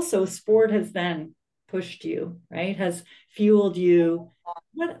 But also sport has then pushed you, right? Has fueled you.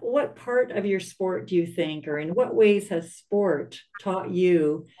 What part of your sport do you think, or in what ways has sport taught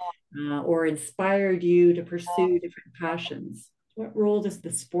you or inspired you to pursue different passions? What role does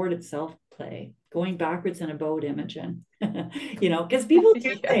the sport itself play? Going backwards in a boat, Imogen. Because people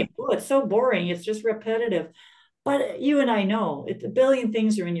do think, oh, it's so boring, it's just repetitive. But you and I know it's a billion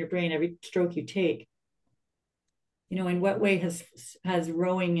things are in your brain every stroke you take. In what way has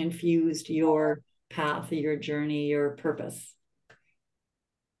rowing infused your path, your journey, your purpose?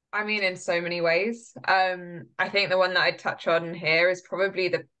 I mean, in so many ways. I think the one that I'd touch on here is probably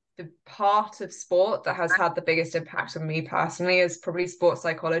the part of sport that has had the biggest impact on me personally is probably sports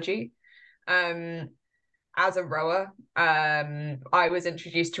psychology. As a rower, I was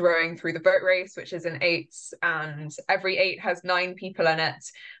introduced to rowing through the boat race, which is in eights, and every eight has 9 people in it,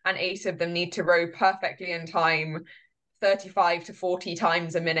 and 8 of them need to row perfectly in time 35 to 40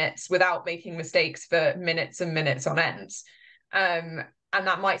 times a minute without making mistakes for minutes and minutes on end. And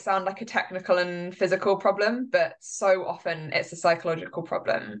that might sound like a technical and physical problem, but so often it's a psychological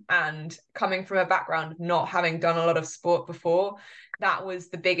problem. And coming from a background of not having done a lot of sport before, that was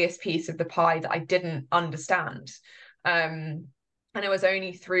the biggest piece of the pie that I didn't understand. And it was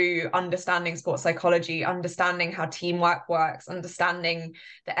only through understanding sports psychology, understanding how teamwork works, understanding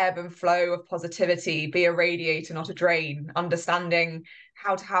the ebb and flow of positivity, be a radiator, not a drain, understanding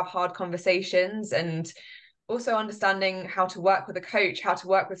how to have hard conversations, and also understanding how to work with a coach, how to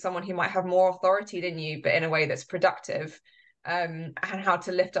work with someone who might have more authority than you, but in a way that's productive, and how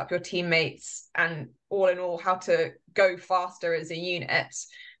to lift up your teammates, and all in all, how to go faster as a unit.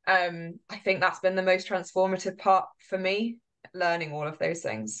 I think that's been the most transformative part for me, learning all of those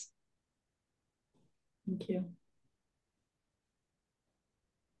things. Thank you.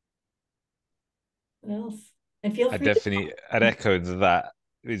 What else? And feel free. I'd echo that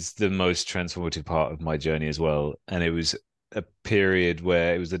is the most transformative part of my journey as well. And it was a period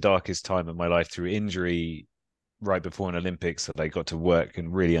where it was the darkest time of my life through injury right before an Olympics that I got to work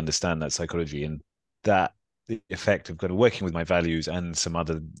and really understand that psychology, and that the effect of kind of working with my values and some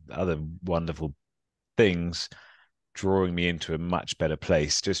other wonderful things drawing me into a much better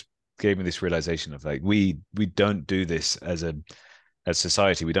place just gave me this realization of like, we don't do this as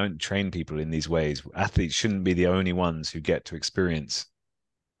society. We don't train people in these ways. Athletes shouldn't be the only ones who get to experience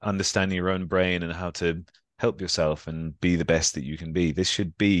understanding your own brain and how to help yourself and be the best that you can be. This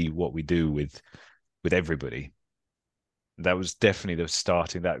should be what we do with everybody. That was definitely the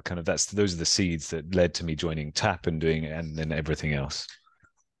starting, those are the seeds that led to me joining TAP and doing it, and then everything else.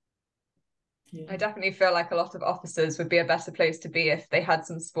 Yeah. I definitely feel like a lot of officers would be a better place to be if they had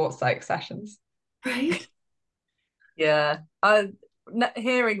some sports psych sessions. Right? Yeah.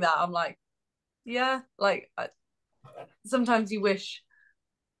 Hearing that, I'm like, yeah, like sometimes you wish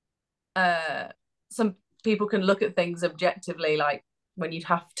some people can look at things objectively, like when you'd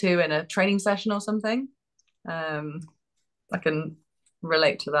have to in a training session or something. I can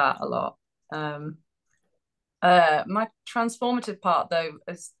relate to that a lot. My transformative part, though,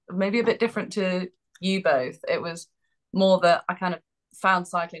 is maybe a bit different to you both. It was more that I kind of found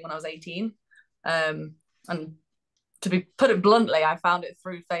cycling when I was 18. And to put it bluntly, I found it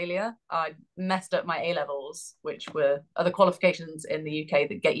through failure. I messed up my A-levels, which are the qualifications in the UK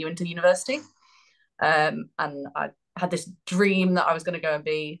that get you into university. And I had this dream that I was going to go and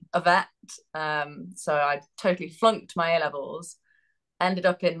be a vet. So I totally flunked my A-levels, ended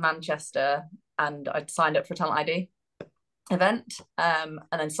up in Manchester, and I'd signed up for a talent ID event. And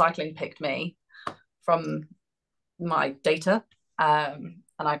then cycling picked me from my data. And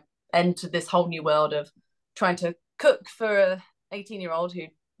I entered this whole new world of trying to cook for a 18-year-old who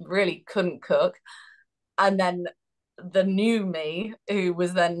really couldn't cook. And then the new me, who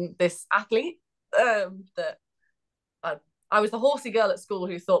was then this athlete, that I was the horsey girl at school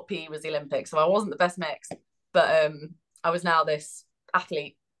who thought PE was the Olympics, so I wasn't the best mix, but I was now this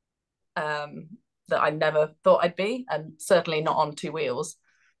athlete that I never thought I'd be, and certainly not on 2 wheels.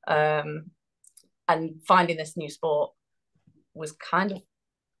 And finding this new sport was kind of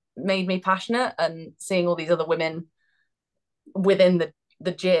made me passionate, and seeing all these other women within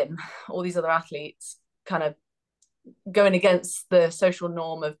the gym, all these other athletes kind of going against the social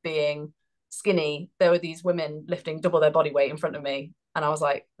norm of being skinny, there were these women lifting double their body weight in front of me, and I was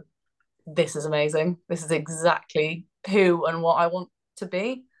like, this is amazing. This is exactly who and what I want to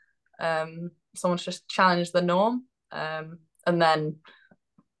be. Someone's just challenged the norm. And then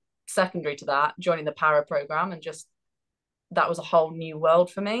secondary to that, joining the para program, and just that was a whole new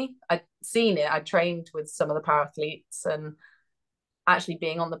world for me. I'd seen it, I trained with some of the para athletes, and actually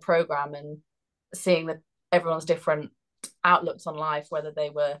being on the program and seeing that everyone's different outlooks on life, whether they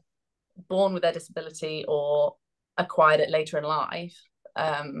were born with their disability or acquired it later in life,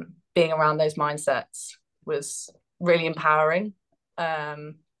 being around those mindsets was really empowering,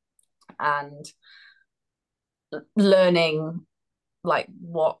 and learning like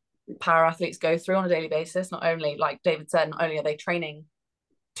what para athletes go through on a daily basis. Not only, like David said, not only are they training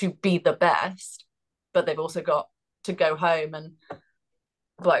to be the best, but they've also got to go home and,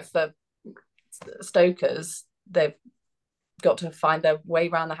 like, for stokers, they've got to find their way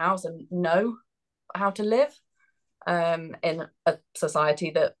around the house and know how to live in a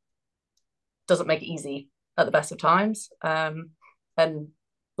society that doesn't make it easy at the best of times. And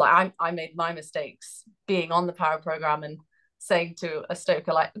like I made my mistakes being on the para program and saying to a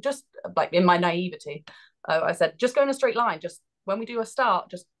stoker, like, just like in my naivety, I said, just go in a straight line. Just when we do a start,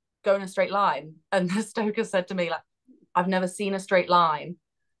 just go in a straight line. And the stoker said to me, like, I've never seen a straight line.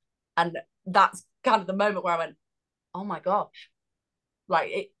 And that's kind of the moment where I went, oh my gosh, like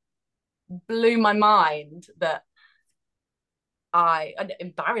it blew my mind that it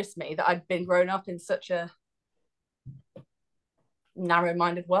embarrassed me that I'd been grown up in such a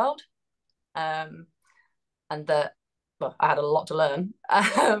narrow-minded world, and that, well, I had a lot to learn,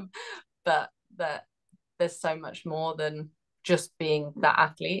 but that there's so much more than just being that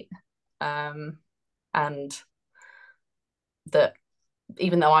athlete, and that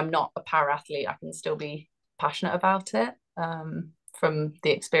even though I'm not a para athlete, I can still be passionate about it, from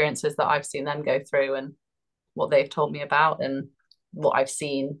the experiences that I've seen them go through and what they've told me about and what I've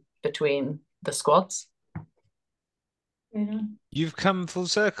seen between the squads. You've come full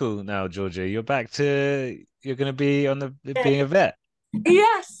circle now, Georgia. You're going to be on the being a vet.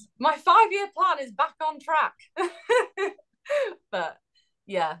 Yes, my 5-year plan is back on track. But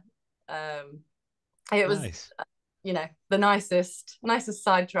yeah, it was nice. The nicest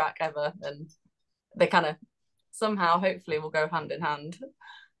sidetrack ever, and they kind of somehow hopefully will go hand in hand.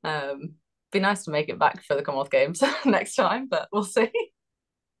 Be nice to make it back for the Commonwealth Games next time, but we'll see.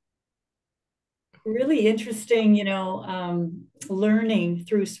 Really interesting, learning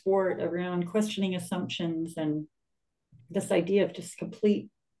through sport around questioning assumptions and this idea of just complete,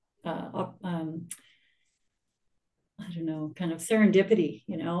 I don't know, kind of serendipity,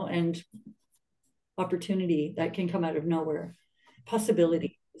 and opportunity that can come out of nowhere.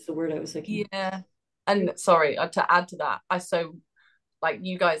 Possibility is the word I was looking. Yeah. And sorry, to add to that, like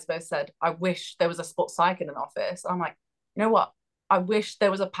you guys both said, I wish there was a sports psych in an office. I'm like, you know what? I wish there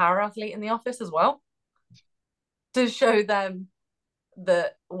was a para athlete in the office as well, to show them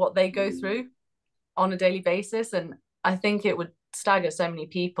what they go through on a daily basis. And I think it would stagger so many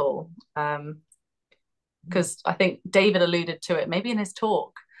people, because I think David alluded to it maybe in his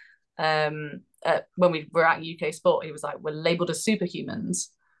talk, when we were at UK Sport. He was like, we're labelled as superhumans,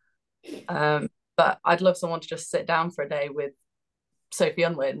 but I'd love someone to just sit down for a day with Sophie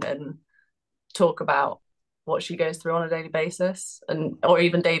Unwin and talk about what she goes through on a daily basis, or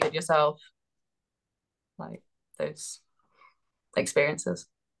even David yourself, like those experiences.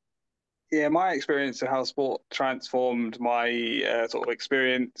 Yeah, my experience of how sport transformed my sort of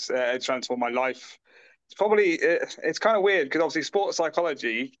experience, transformed my life. It's kind of weird because obviously sports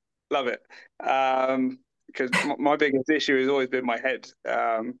psychology, love it. Because my biggest issue has always been my head.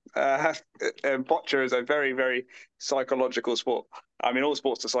 Boccia is a very, very psychological sport. I mean, all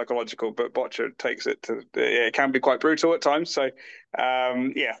sports are psychological, but boccia takes it to, it can be quite brutal at times. So,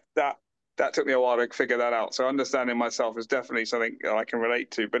 that took me a while to figure that out. So understanding myself is definitely something I can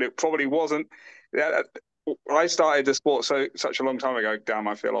relate to, but it probably wasn't. I started the sport such a long time ago. Damn,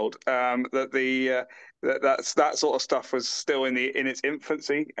 I feel old. That sort of stuff was still in its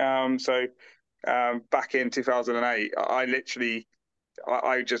infancy. Back in 2008,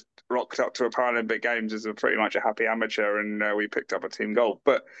 I just rocked up to a Paralympic Games as pretty much a happy amateur, and we picked up a team gold.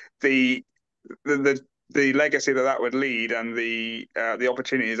 But the legacy that would lead, and the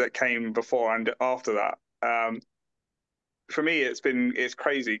opportunities that came before and after that, for me, it's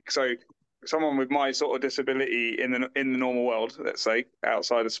crazy. So someone with my sort of disability in the normal world, let's say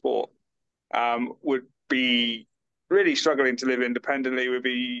outside of sport, would be really struggling to live independently. Would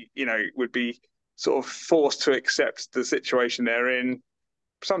be sort of forced to accept the situation they're in.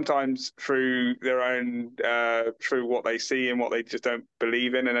 sometimes through their own through what they see and what they just don't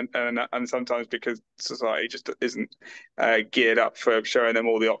believe in, and sometimes because society just isn't geared up for showing them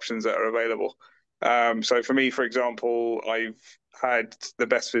all the options that are available. So for me, for example, I've had the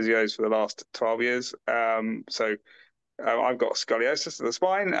best physios for the last 12 years. I've got scoliosis of the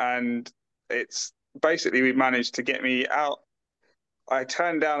spine, and it's basically we've managed to get me out. I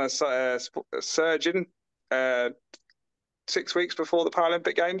turned down a surgeon 6 weeks before the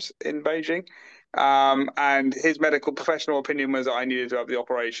Paralympic Games in Beijing, and his medical professional opinion was that I needed to have the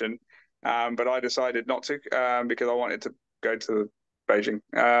operation, but I decided not to because I wanted to go to Beijing.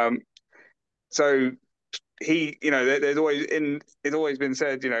 So he, there's always it's always been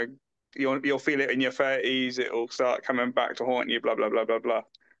said, you'll feel it in your 30s, it'll start coming back to haunt you, blah blah blah blah blah.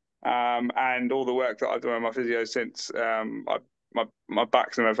 And all the work that I've done with my physio since, my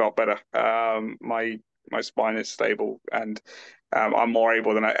back's never felt better. My spine is stable, and I'm more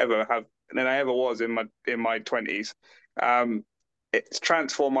able than I ever was in my 20s. It's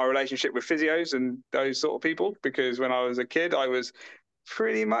transformed my relationship with physios and those sort of people, because when I was a kid, I was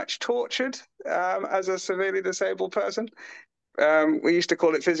pretty much tortured as a severely disabled person. We used to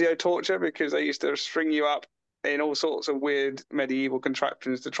call it physio torture because they used to string you up in all sorts of weird medieval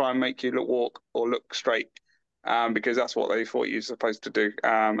contraptions to try and make you walk or look straight, because that's what they thought you were supposed to do.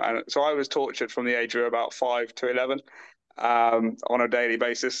 And so I was tortured from the age of about 5 to 11 on a daily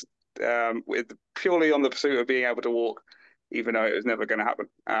basis, with purely on the pursuit of being able to walk, even though it was never going to happen.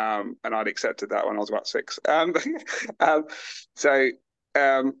 And I'd accepted that when I was about 6. So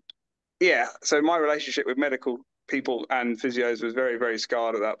my relationship with medical people and physios was very, very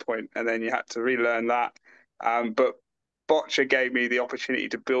scarred at that point, and then you had to relearn that. But Boccia gave me the opportunity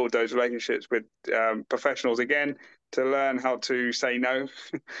to build those relationships with professionals again, to learn how to say no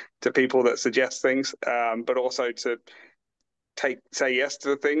to people that suggest things, but also to say yes to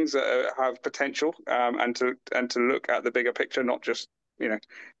the things that have potential, and to look at the bigger picture, not just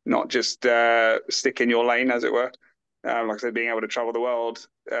stick in your lane, as it were. Like I said, being able to travel the world,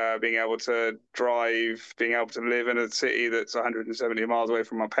 being able to drive, being able to live in a city that's 170 miles away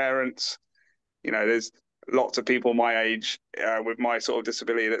from my parents. There's lots of people my age with my sort of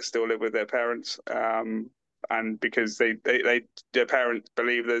disability that still live with their parents, and because their parents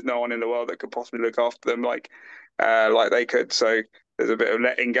believe there's no one in the world that could possibly look after them like they could. So there's a bit of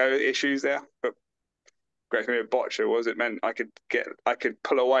letting go issues there. But great thing with Boccia was it meant I could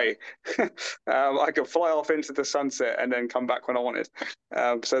pull away. I could fly off into the sunset and then come back when I wanted.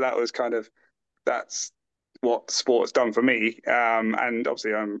 So that's what sport's done for me. And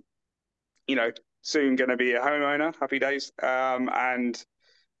obviously I'm, soon going to be a homeowner. Happy days. And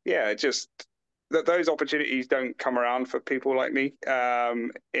yeah, just that those opportunities don't come around for people like me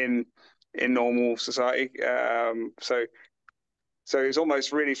in normal society. So it's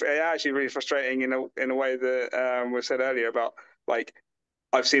almost actually really frustrating in a way that was said earlier about, like,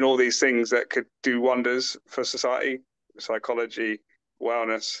 I've seen all these things that could do wonders for society: psychology,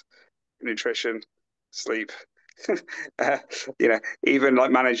 wellness, nutrition, sleep. Even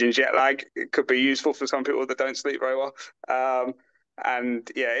like managing jet lag, it could be useful for some people that don't sleep very well. And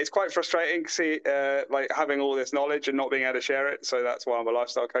yeah, it's quite frustrating to see like having all this knowledge and not being able to share it. So that's why I'm a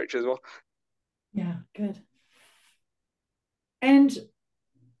lifestyle coach as well. Yeah, good. And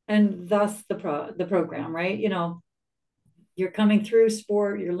thus the program, right? You're coming through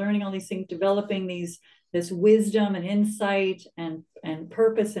sport, you're learning all these things, developing this wisdom and insight and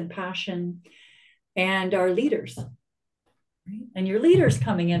purpose and passion, and our leaders, right? And your leaders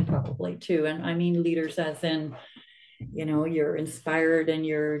coming in probably too. And I mean leaders as in, you're inspired and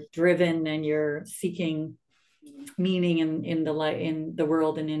you're driven and you're seeking meaning in the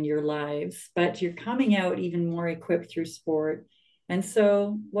world and in your lives, but you're coming out even more equipped through sport. And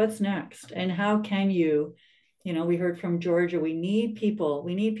so what's next? And how can you, we heard from Georgia, we need people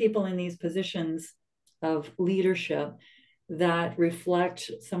in these positions of leadership that reflect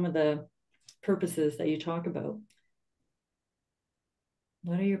some of the purposes that you talk about.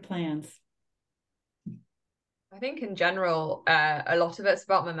 What are your plans? I think in general, a lot of it's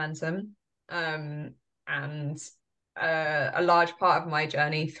about momentum. And a large part of my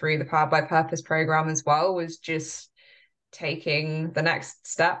journey through the Powered by Purpose program as well was just taking the next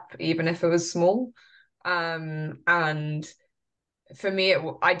step, even if it was small. And for me,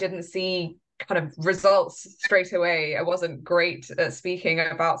 I didn't see kind of results straight away. I wasn't great at speaking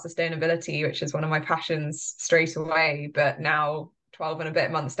about sustainability, which is one of my passions, straight away. But now, 12 and a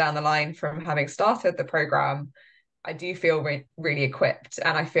bit months down the line from having started the program, I do feel really equipped,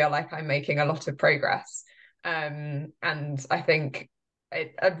 and I feel like I'm making a lot of progress. And I think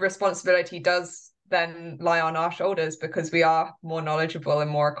a responsibility does then lie on our shoulders because we are more knowledgeable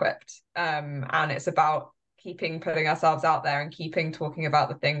and more equipped. And it's about keeping putting ourselves out there and keeping talking about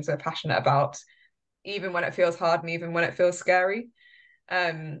the things we're passionate about, even when it feels hard and even when it feels scary.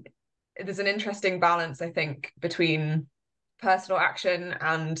 There's an interesting balance, I think, between personal action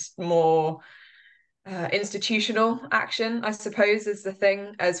and more institutional action, I suppose, is the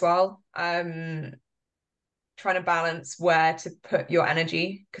thing as well. Trying to balance where to put your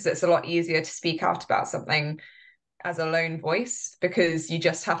energy, because it's a lot easier to speak out about something as a lone voice because you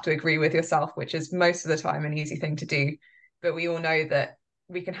just have to agree with yourself, which is most of the time an easy thing to do. But we all know that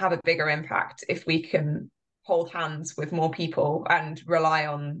we can have a bigger impact if we can hold hands with more people and rely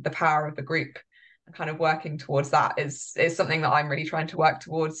on the power of the group. And kind of working towards that is something that I'm really trying to work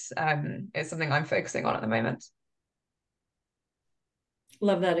towards. It's something I'm focusing on at the moment.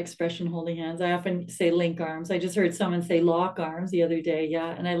 Love that expression, holding hands. I often say link arms. I just heard someone say lock arms the other day. Yeah.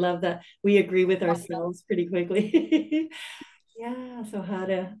 And I love that we agree with ourselves pretty quickly. Yeah. So how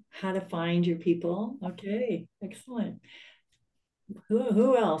to find your people. Okay. Excellent.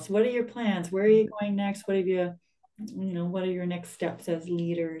 Who else? What are your plans? Where are you going next? What have what are your next steps as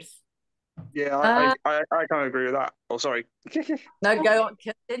leaders? Yeah, I kind of agree with that. Oh, sorry. No, go on,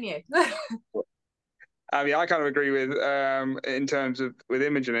 continue. Yeah, I kind of agree with in terms of with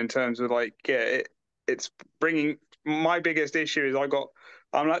Imogen, in terms of like, yeah, it's bringing. My biggest issue is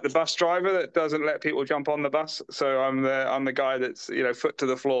I'm like the bus driver that doesn't let people jump on the bus. So I'm the guy that's, foot to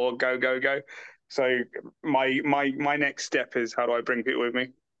the floor, go go go. So my next step is, how do I bring people with me?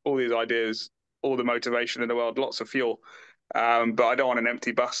 All these ideas, all the motivation in the world, lots of fuel, but I don't want an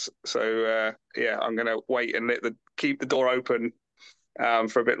empty bus. So yeah, I'm gonna wait and keep the door open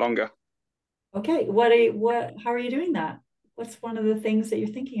for a bit longer. Okay, how are you doing that? What's one of the things that you're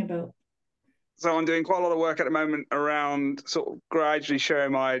thinking about? So I'm doing quite a lot of work at the moment around sort of gradually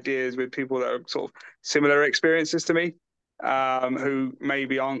sharing my ideas with people that are sort of similar experiences to me, who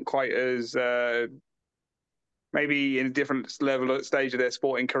maybe aren't quite as maybe in a different level at stage of their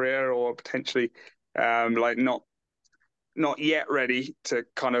sporting career, or potentially like not yet ready to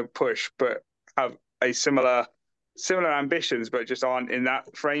kind of push, but have a similar ambitions, but just aren't in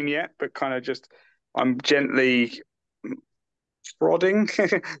that frame yet. But kind of just I'm gently prodding,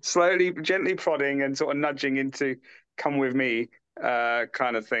 slowly, gently prodding and sort of nudging into come with me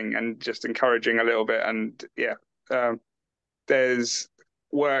kind of thing, and just encouraging a little bit. And yeah, there's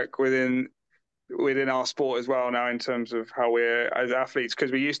work within our sport as well now in terms of how we're as athletes,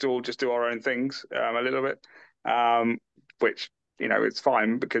 because we used to all just do our own things a little bit, which it's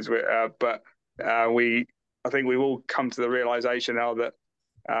fine because I think we've all come to the realization now that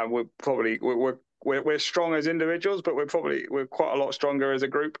we're strong as individuals, but we're quite a lot stronger as a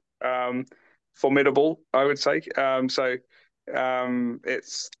group. Formidable, I would say.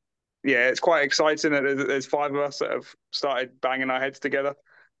 It's quite exciting that there's 5 of us that have started banging our heads together.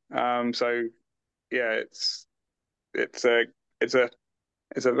 So yeah, it's a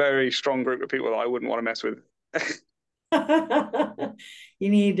very strong group of people that I wouldn't want to mess with. You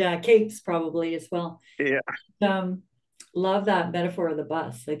need capes probably as well. Yeah. Love that metaphor of the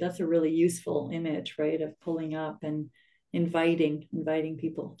bus. Like that's a really useful image, right? Of pulling up and inviting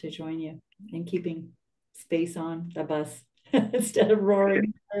people to join you and keeping space on the bus instead of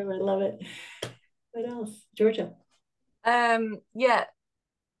roaring. I love it. What else, Georgia? Yeah,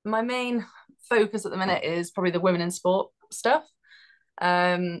 my main focus at the minute is probably the women in sport stuff,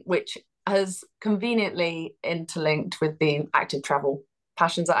 which has conveniently interlinked with the active travel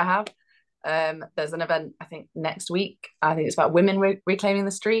passions that I have. There's an event, I think, next week. I think it's about women reclaiming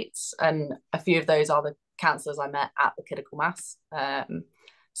the streets, and a few of those are the councillors I met at the Kiddickel Mass.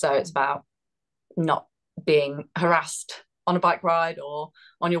 So it's about not being harassed on a bike ride or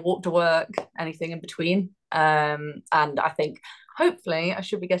on your walk to work, anything in between. And I think hopefully I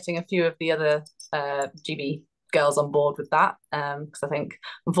should be getting a few of the other GB girls on board with that, because I think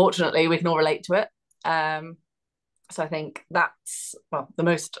unfortunately we can all relate to it. So I think that's the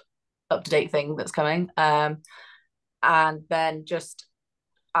most up-to-date thing that's coming. And then just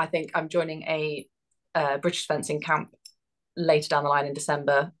I think I'm joining a British fencing camp later down the line in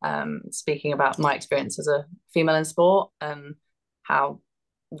December, speaking about my experience as a female in sport and how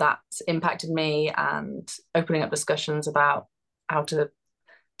that's impacted me, and opening up discussions about how to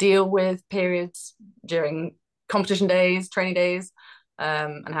deal with periods during competition days, training days,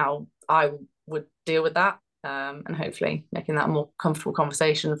 and how I would deal with that, and hopefully making that a more comfortable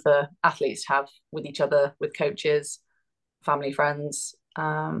conversation for athletes to have with each other, with coaches, family, friends,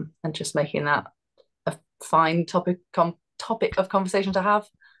 and just making that a fine topic of conversation to have.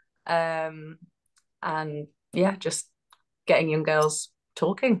 And yeah, just getting young girls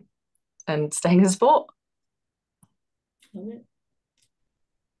talking. and staying in sport. Love it.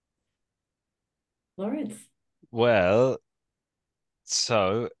 Lawrence. Well,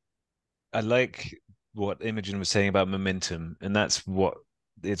 so I like what Imogen was saying about momentum, and that's what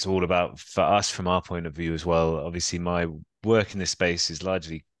it's all about for us from our point of view as well. Obviously, my work in this space is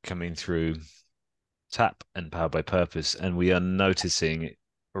largely coming through TAP and Powered by Purpose, and we are noticing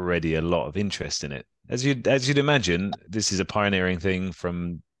already a lot of interest in it. As you'd imagine, this is a pioneering thing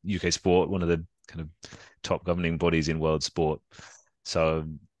from UK Sport, one of the kind of top governing bodies in world sport. So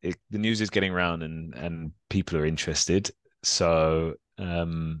the news is getting around, and people are interested. So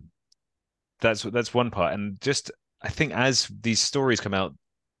that's one part. And just I think as these stories come out,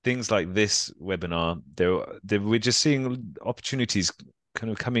 things like this webinar, we're just seeing opportunities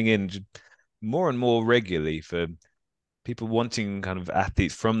kind of coming in more and more regularly for people wanting kind of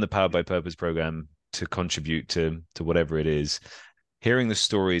athletes from the Powered by Purpose program to contribute to whatever it is. Hearing the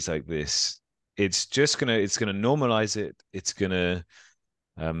stories like this, it's gonna normalize it. It's gonna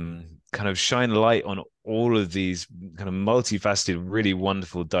kind of shine light on all of these kind of multifaceted, really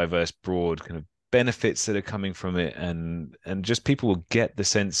wonderful, diverse, broad kind of benefits that are coming from it, and just people will get the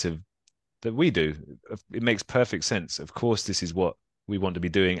sense of that we do. It makes perfect sense. Of course, this is what we want to be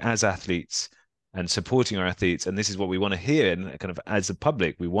doing as athletes and supporting our athletes, and this is what we want to hear, and kind of as a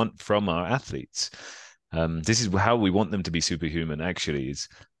public, we want from our athletes. This is how we want them to be superhuman. Actually, is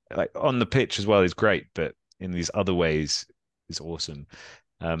like on the pitch as well is great, but in these other ways is awesome.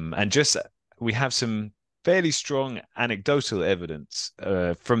 And just we have some fairly strong anecdotal evidence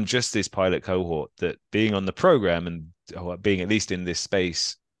from just this pilot cohort that being on the program and being at least in this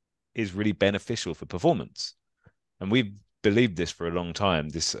space is really beneficial for performance. And we've believed this for a long time,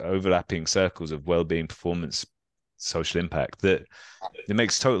 this overlapping circles of well-being, performance, social impact, that it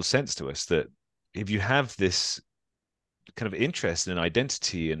makes total sense to us that if you have this kind of interest and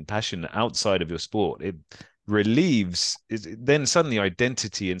identity and passion outside of your sport, it relieves, then suddenly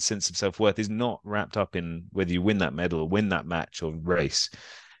identity and sense of self-worth is not wrapped up in whether you win that medal or win that match or race.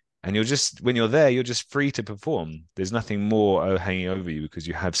 And when you're there, you're just free to perform. There's nothing more hanging over you because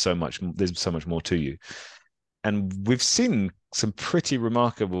you have there's so much more to you. And we've seen some pretty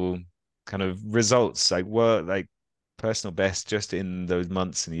remarkable kind of results, like personal best just in those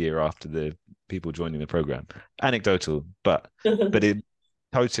months and year after the people joining the program. Anecdotal, but it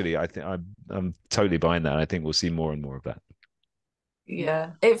totally, I think I'm totally buying that. I think we'll see more and more of that.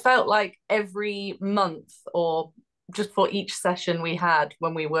 Yeah, it felt like every month or just for each session we had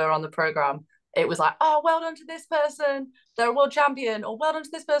when we were on the program, it was like, oh, well done to this person, they're a world champion, or well done to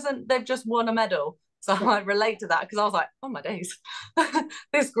this person, they've just won a medal. So I relate to that because I was like, oh my days,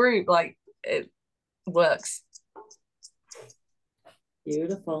 this group, like, it works.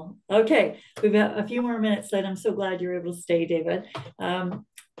 Beautiful. Okay, we've got a few more minutes left. I'm so glad you're able to stay, David.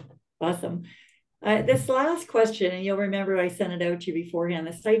 Awesome. This last question, and you'll remember I sent it out to you beforehand,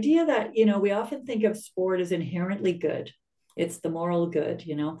 this idea that, we often think of sport as inherently good. It's the moral good,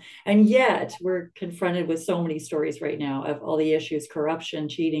 and yet we're confronted with so many stories right now of all the issues, corruption,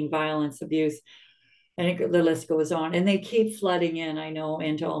 cheating, violence, abuse, and the list goes on. And they keep flooding in, I know,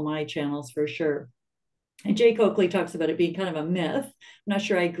 into all my channels for sure. And Jake Oakley talks about it being kind of a myth. I'm not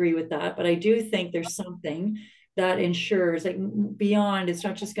sure I agree with that, but I do think there's something that ensures, like, beyond, it's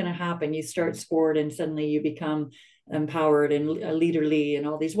not just going to happen. You start sport and suddenly you become empowered and leaderly and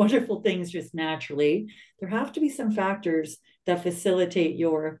all these wonderful things just naturally. There have to be some factors that facilitate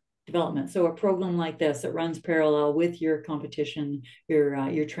your development. So a program like this that runs parallel with your competition,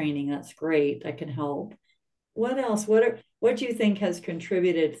 your training, that's great. That can help. What else? What do you think has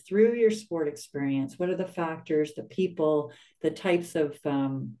contributed through your sport experience? What are the factors, the people, the types of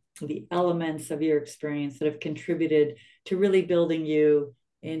the elements of your experience that have contributed to really building you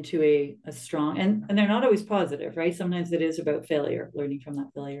into a strong, and they're not always positive, right? Sometimes it is about failure, learning from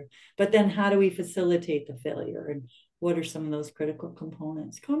that failure. But then how do we facilitate the failure? And what are some of those critical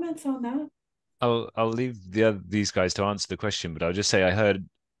components? Comments on that? I'll leave these guys to answer the question, but I'll just say I heard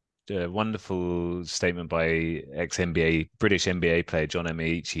a wonderful statement by British NBA player John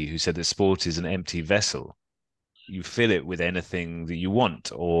Amiichi, who said that sport is an empty vessel. You fill it with anything that you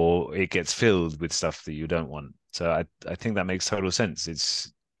want, or it gets filled with stuff that you don't want. So I think that makes total sense.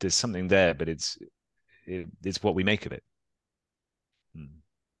 There's something there, but it's what we make of it.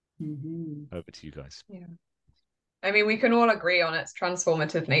 Mm-hmm. Over to you guys. Yeah. I mean, we can all agree on its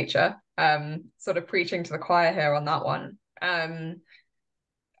transformative nature. Sort of preaching to the choir here on that one.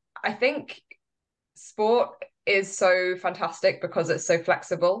 I think sport is so fantastic because it's so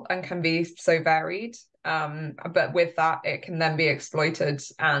flexible and can be so varied. But with that, it can then be exploited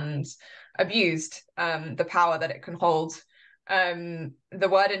and abused, the power that it can hold The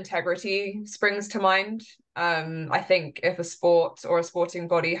word integrity springs to mind. I think if a sport or a sporting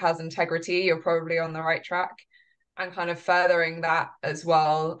body has integrity, you're probably on the right track. And kind of furthering that as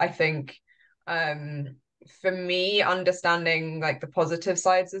well, I think for me, understanding like the positive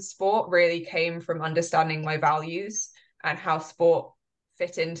sides of sport really came from understanding my values and how sport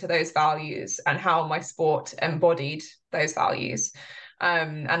fit into those values and how my sport embodied those values.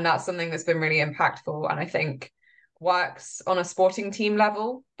 And that's something that's been really impactful. And I think works on a sporting team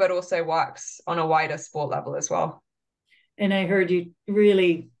level, but also works on a wider sport level as well. And I heard you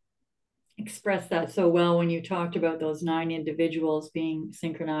really express that so well when you talked about those 9 individuals being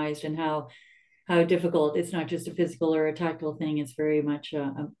synchronized and how difficult. It's not just a physical or a tactical thing, it's very much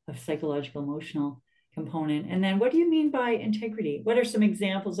a psychological, emotional component. And then what do you mean by integrity? What are some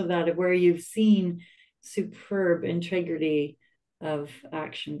examples of that, of where you've seen superb integrity of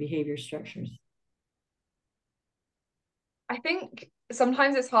action, behavior, structures? I think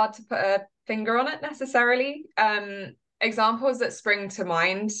sometimes it's hard to put a finger on it necessarily. Examples that spring to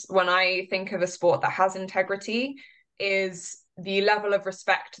mind when I think of a sport that has integrity is the level of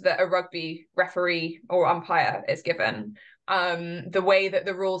respect that a rugby referee or umpire is given. The way that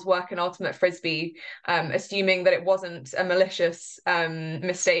the rules work in ultimate frisbee, assuming that it wasn't a malicious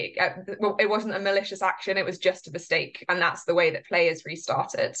mistake. Well, it wasn't a malicious action, it was just a mistake. And that's the way that play is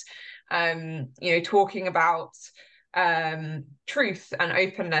restarted. Talking about truth and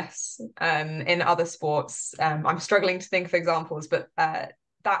openness in other sports. I'm struggling to think of examples, but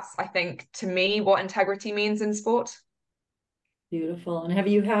that's, I think, to me, what integrity means in sport. Beautiful. And have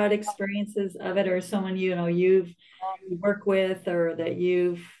you had experiences of it, or someone you work with or that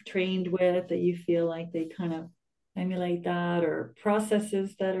you've trained with that you feel like they kind of emulate that, or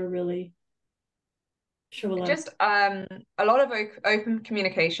processes that are really show a lot? Just a lot of open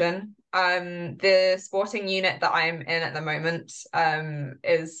communication. The sporting unit that I'm in at the moment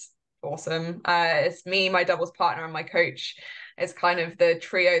is awesome. It's me, my doubles partner, and my coach is kind of the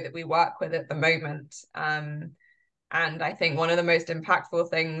trio that we work with at the moment. And I think one of the most impactful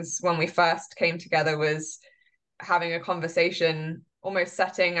things when we first came together was having a conversation, almost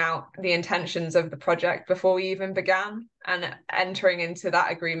setting out the intentions of the project before we even began and entering into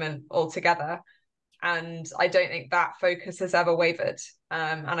that agreement all together. And I don't think that focus has ever wavered.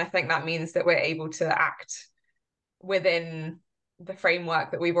 And I think that means that we're able to act within the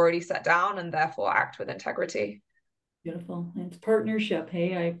framework that we've already set down and therefore act with integrity. Beautiful. It's partnership.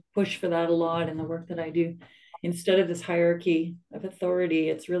 Hey, I push for that a lot in the work that I do. Instead of this hierarchy of authority,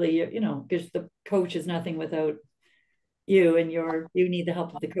 it's really, because the coach is nothing without you, and you need the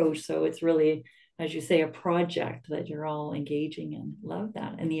help of the coach. So it's really, as you say, a project that you're all engaging in. Love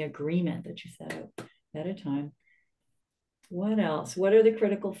that. And the agreement that you set out at a time. What else? What are the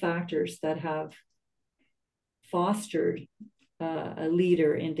critical factors that have fostered a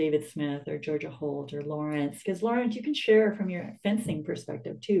leader in David Smith or Georgia Holt or Lawrence? Because Lawrence, you can share from your fencing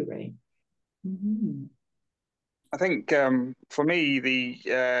perspective too, right? Mm-hmm. I think for me,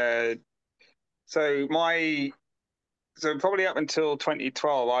 so probably up until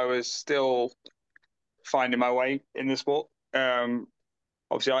 2012, I was still finding my way in the sport.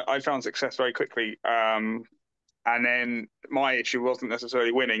 Obviously, I found success very quickly, and then my issue wasn't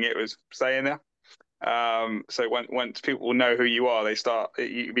necessarily winning; it was staying there. So once people know who you are,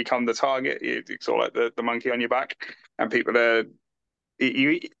 you become the target. It's sort of like the monkey on your back, and people are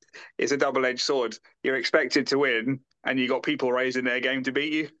it's a double-edged sword. You're expected to win, and you got people raising their game to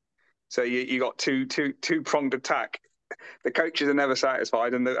beat you. So you got two-pronged attack. The coaches are never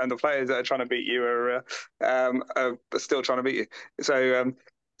satisfied, and the players that are trying to beat you are still trying to beat you. So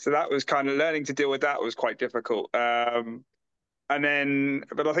that was kind of learning to deal with that was quite difficult. And then,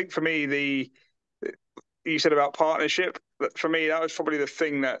 but I think for me, you said about partnership. For me, that was probably the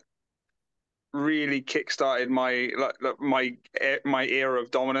thing that really kickstarted my era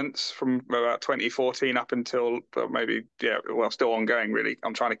of dominance from about 2014 up until still ongoing. Really,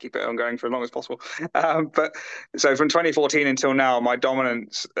 I'm trying to keep it ongoing for as long as possible. But so from 2014 until now, my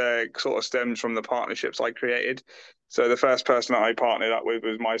dominance sort of stems from the partnerships I created. So the first person that I partnered up with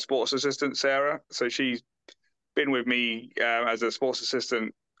was my sports assistant, Sarah. So she's been with me as a sports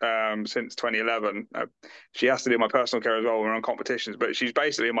assistant since 2011. She has to do my personal care as well when we're on competitions, but she's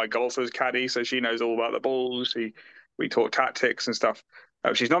basically my golfer's caddy, so she knows all about the balls. We talk tactics and stuff.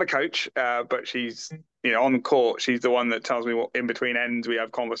 She's not a coach, but she's on the court. She's the one that tells me what in between ends we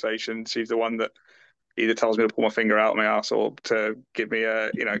have conversations. She's the one that either tells me to pull my finger out of my ass or to give me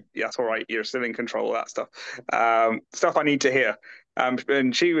that's all right, you're still in control, that stuff. Stuff I need to hear.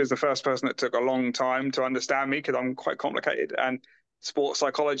 And she was the first person that took a long time to understand me because I'm quite complicated. And sports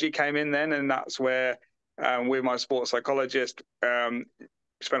psychology came in then, and that's where with my sports psychologist.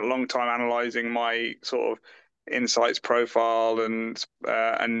 Spent a long time analysing my sort of insights profile and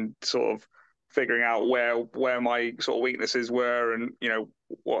sort of figuring out where my sort of weaknesses were, and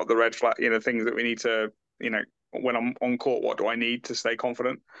what are the red flag, things that we need to, when I'm on court, what do I need to stay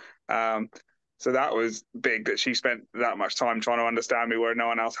confident. So that was big, that she spent that much time trying to understand me where no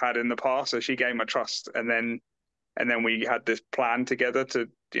one else had in the past. So she gained my trust, and then we had this plan together to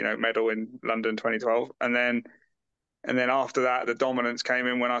medal in London 2012, and then after that the dominance came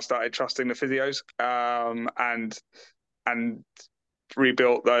in when I started trusting the physios, and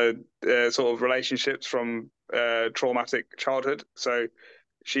rebuilt the sort of relationships from traumatic childhood. So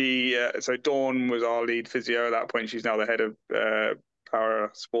so Dawn was our lead physio at that point. She's now the head of para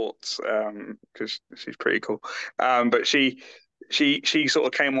sports, because she's pretty cool. But she sort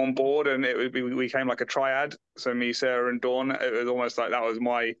of came on board, and we came like a triad. So me, Sarah, and Dawn. It was almost like that was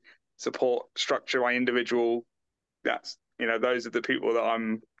my support structure, my individual. Those are the people that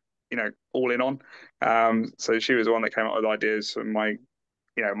I'm all in on. So she was the one that came up with ideas for my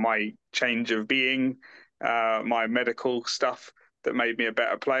change of being, my medical stuff that made me a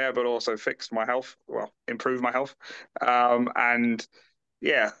better player, but also fixed my health, improved my health. And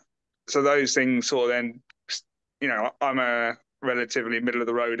yeah, so those things sort of then, I'm a relatively middle of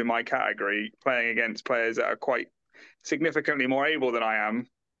the road in my category, playing against players that are quite significantly more able than I am.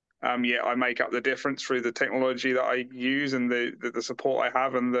 Yet I make up the difference through the technology that I use and the support I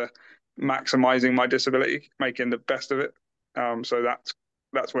have, and the maximizing my disability, making the best of it. So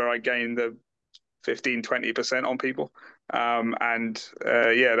that's where I gain the 15-20% on people.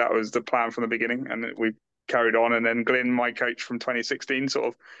 That was the plan from the beginning, and we carried on. And then Glyn, my coach from 2016, sort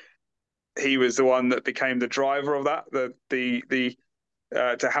of, he was the one that became the driver of that,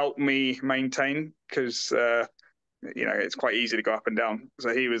 to help me maintain, because it's quite easy to go up and down.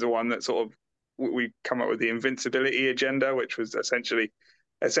 So he was the one that sort of, we come up with the invincibility agenda, which was essentially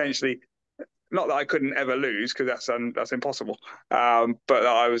not that I couldn't ever lose, because that's impossible, but that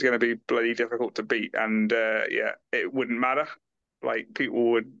I was going to be bloody difficult to beat, and it wouldn't matter. Like,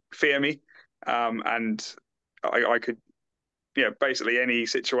 people would fear me, and I could, basically any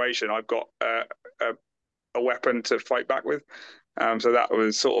situation, I've got a weapon to fight back with. So that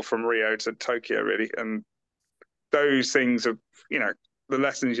was sort of from Rio to Tokyo, really, and those things are, the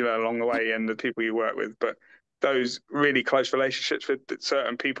lessons you learn along the way and the people you work with. But those really close relationships with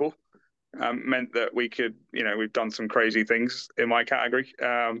certain people meant that we could, we've done some crazy things in my category.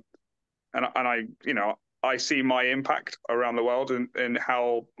 And I see my impact around the world, and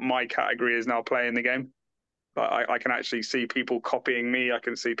how my category is now playing the game. I can actually see people copying me. I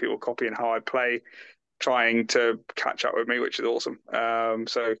can see people copying how I play, trying to catch up with me, which is awesome.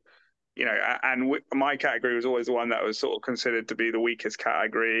 My category was always the one that was sort of considered to be the weakest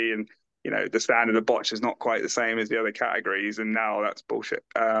category, and the standard of botch is not quite the same as the other categories, and now that's bullshit.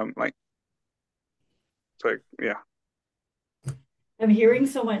 I'm hearing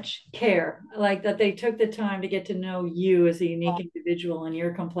so much care, like that they took the time to get to know you as a unique individual and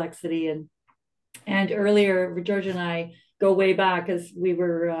your complexity. And earlier, Georgia and I go way back, as we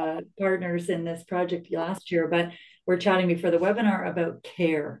were partners in this project last year, but we're chatting before the webinar about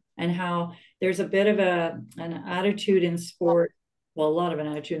care, and how there's a bit of an attitude in sport, well, a lot of an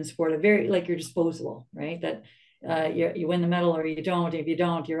attitude in sport, a very, like, you're disposable, right? That you win the medal or you don't. If you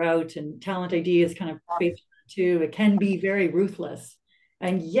don't, you're out. And talent ID is kind of based too. It can be very ruthless.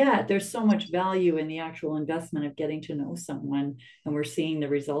 And yet there's so much value in the actual investment of getting to know someone. And we're seeing the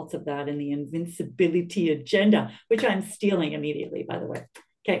results of that in the invincibility agenda, which I'm stealing immediately, by the way.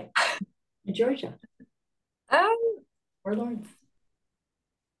 Okay. Georgia. Or Lawrence.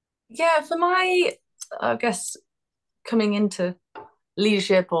 Yeah, for my, I guess, coming into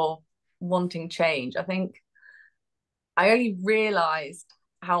leadership or wanting change, I think I only realized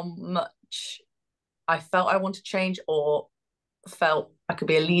how much I felt I wanted change, or felt I could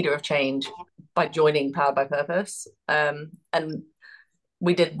be a leader of change, by joining Powered by Purpose. And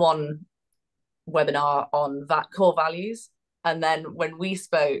we did one webinar on that core values. And then when we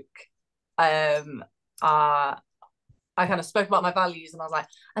spoke, I kind of spoke about my values, and I was like,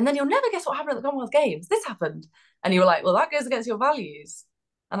 and then you'll never guess what happened at the Commonwealth Games. This happened. And you were like, well, that goes against your values.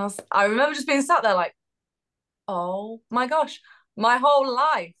 And I remember just being sat there like, oh my gosh, my whole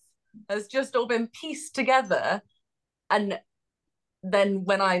life has just all been pieced together. And then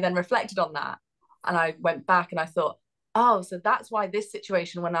when I then reflected on that, and I went back and I thought, oh, so that's why this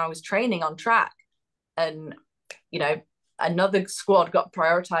situation, when I was training on track, and another squad got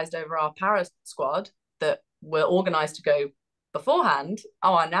prioritized over our para squad that were organized to go beforehand.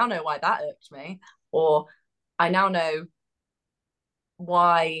 Oh, I now know why that irked me. Or I now know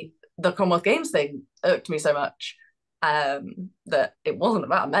why the Commonwealth Games thing irked me so much, that it wasn't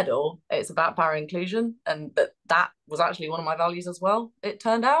about a medal, it's about power inclusion, and that was actually one of my values as well, it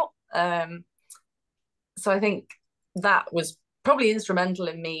turned out. So I think that was probably instrumental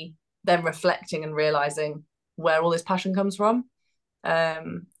in me then reflecting and realizing where all this passion comes from.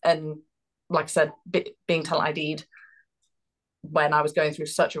 And like I said, being talent ID'd when I was going through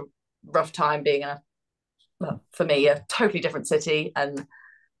such a rough time, being for me, a totally different city, and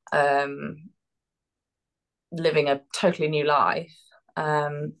living a totally new life,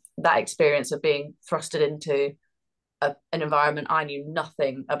 that experience of being thrusted into an environment I knew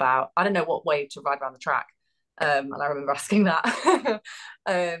nothing about. I didn't know what way to ride around the track, and I remember asking that.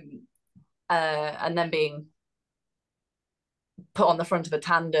 And then being put on the front of a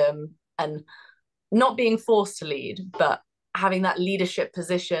tandem and not being forced to lead, but having that leadership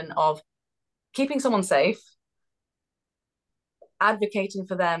position of keeping someone safe, advocating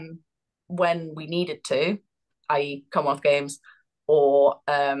for them when we needed to, i.e. Commonwealth Games, or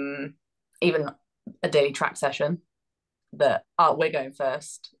even a daily track session, that we're going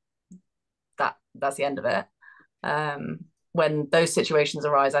first, that's the end of it. When those situations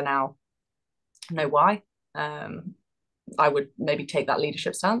arise, I now know why. I would maybe take that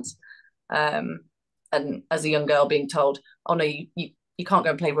leadership stance. And as a young girl being told, oh no, you can't go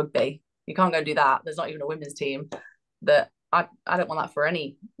and play rugby, you can't go and do that, there's not even a women's team, that I don't want that for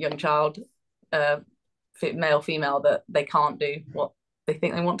any young child, male, female, that they can't do what they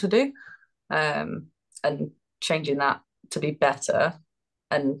think they want to do. And changing that to be better,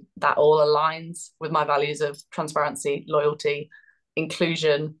 and that all aligns with my values of transparency, loyalty,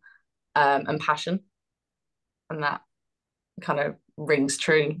 inclusion, and passion. And that kind of rings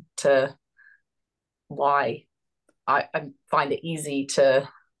true to why I find it easy to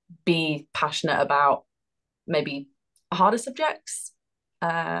be passionate about maybe harder subjects,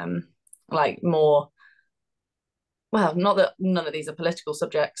 like more, well, not that none of these are political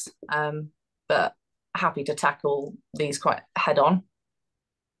subjects, but happy to tackle these quite head on,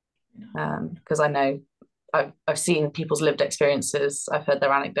 because I know I've seen people's lived experiences, I've heard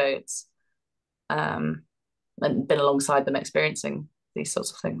their anecdotes, and been alongside them experiencing these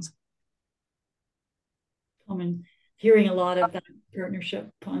sorts of things. Common hearing a lot of that partnership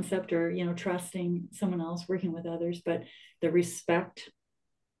concept, or trusting someone else, working with others, but the respect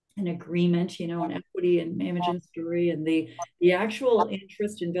and agreement, and equity, and Imogen's story, and the actual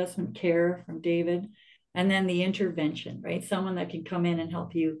interest, investment, care from David, and then the intervention, right? Someone that can come in and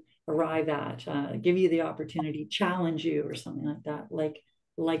help you arrive at, give you the opportunity, challenge you, or something like that,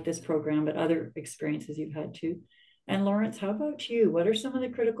 like this program, but other experiences you've had too. And Lawrence, how about you? What are some of the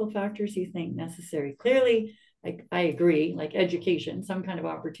critical factors you think necessary? Clearly, I agree, like education, some kind of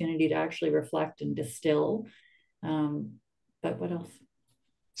opportunity to actually reflect and distill. But what else?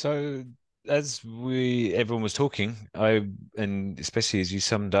 So as everyone was talking, and especially as you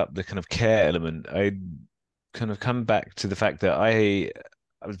summed up the kind of care element, I kind of come back to the fact that I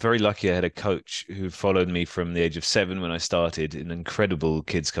was very lucky. I had a coach who followed me from the age of 7 when I started, an incredible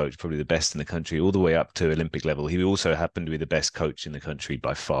kids coach, probably the best in the country, all the way up to Olympic level. He also happened to be the best coach in the country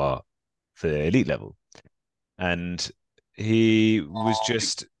by far for elite level. And he was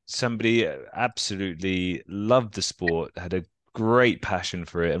just somebody absolutely loved the sport, had a great passion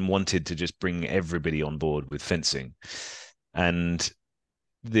for it, and wanted to just bring everybody on board with fencing. And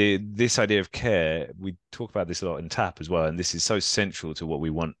this idea of care, we talk about this a lot in TAP as well, and this is so central to what we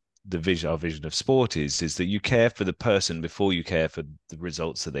want our vision of sport is that you care for the person before you care for the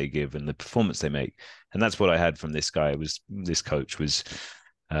results that they give and the performance they make. And that's what I had from this coach was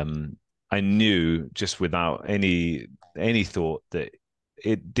I knew just without any thought that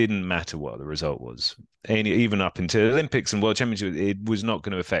it didn't matter what the result was. Even up into Olympics and World Championships, it was not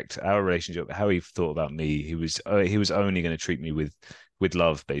going to affect our relationship, how he thought about me. He was only going to treat me with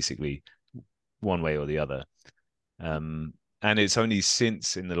love, basically, one way or the other. And it's only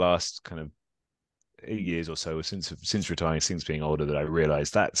since in the last kind of 8 years or so, since retiring, since being older, that I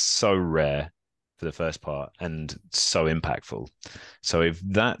realized that's so rare for the first part and so impactful. So if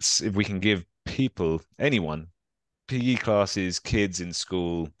we can give people, anyone, PE classes, kids in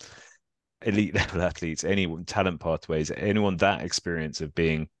school, elite level athletes, anyone, talent pathways, anyone, that experience of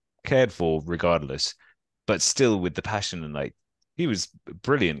being cared for regardless, but still with the passion, and he was a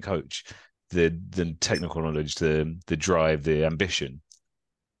brilliant coach, the technical knowledge, the drive, the ambition,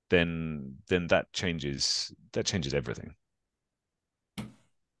 then that changes everything.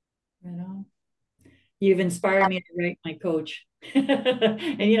 Right on. You've inspired me to write my coach.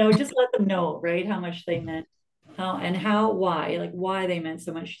 And just let them know, right, how much they meant, why they meant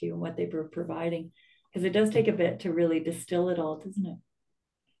so much to you and what they were providing, because it does take a bit to really distill it all, doesn't it?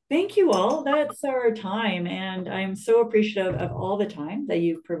 Thank you all. That's our time. And I'm so appreciative of all the time that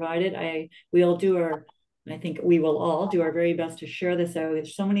you've provided. I think we will all do our very best to share this out.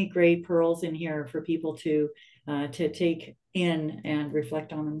 There's so many great pearls in here for people to take in and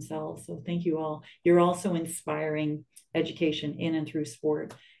reflect on themselves. So thank you all. You're also inspiring education in and through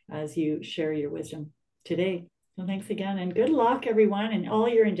sport as you share your wisdom today. So thanks again, and good luck, everyone, in all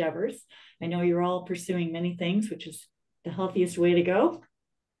your endeavors. I know you're all pursuing many things, which is the healthiest way to go.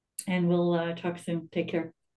 And we'll talk soon. Take care.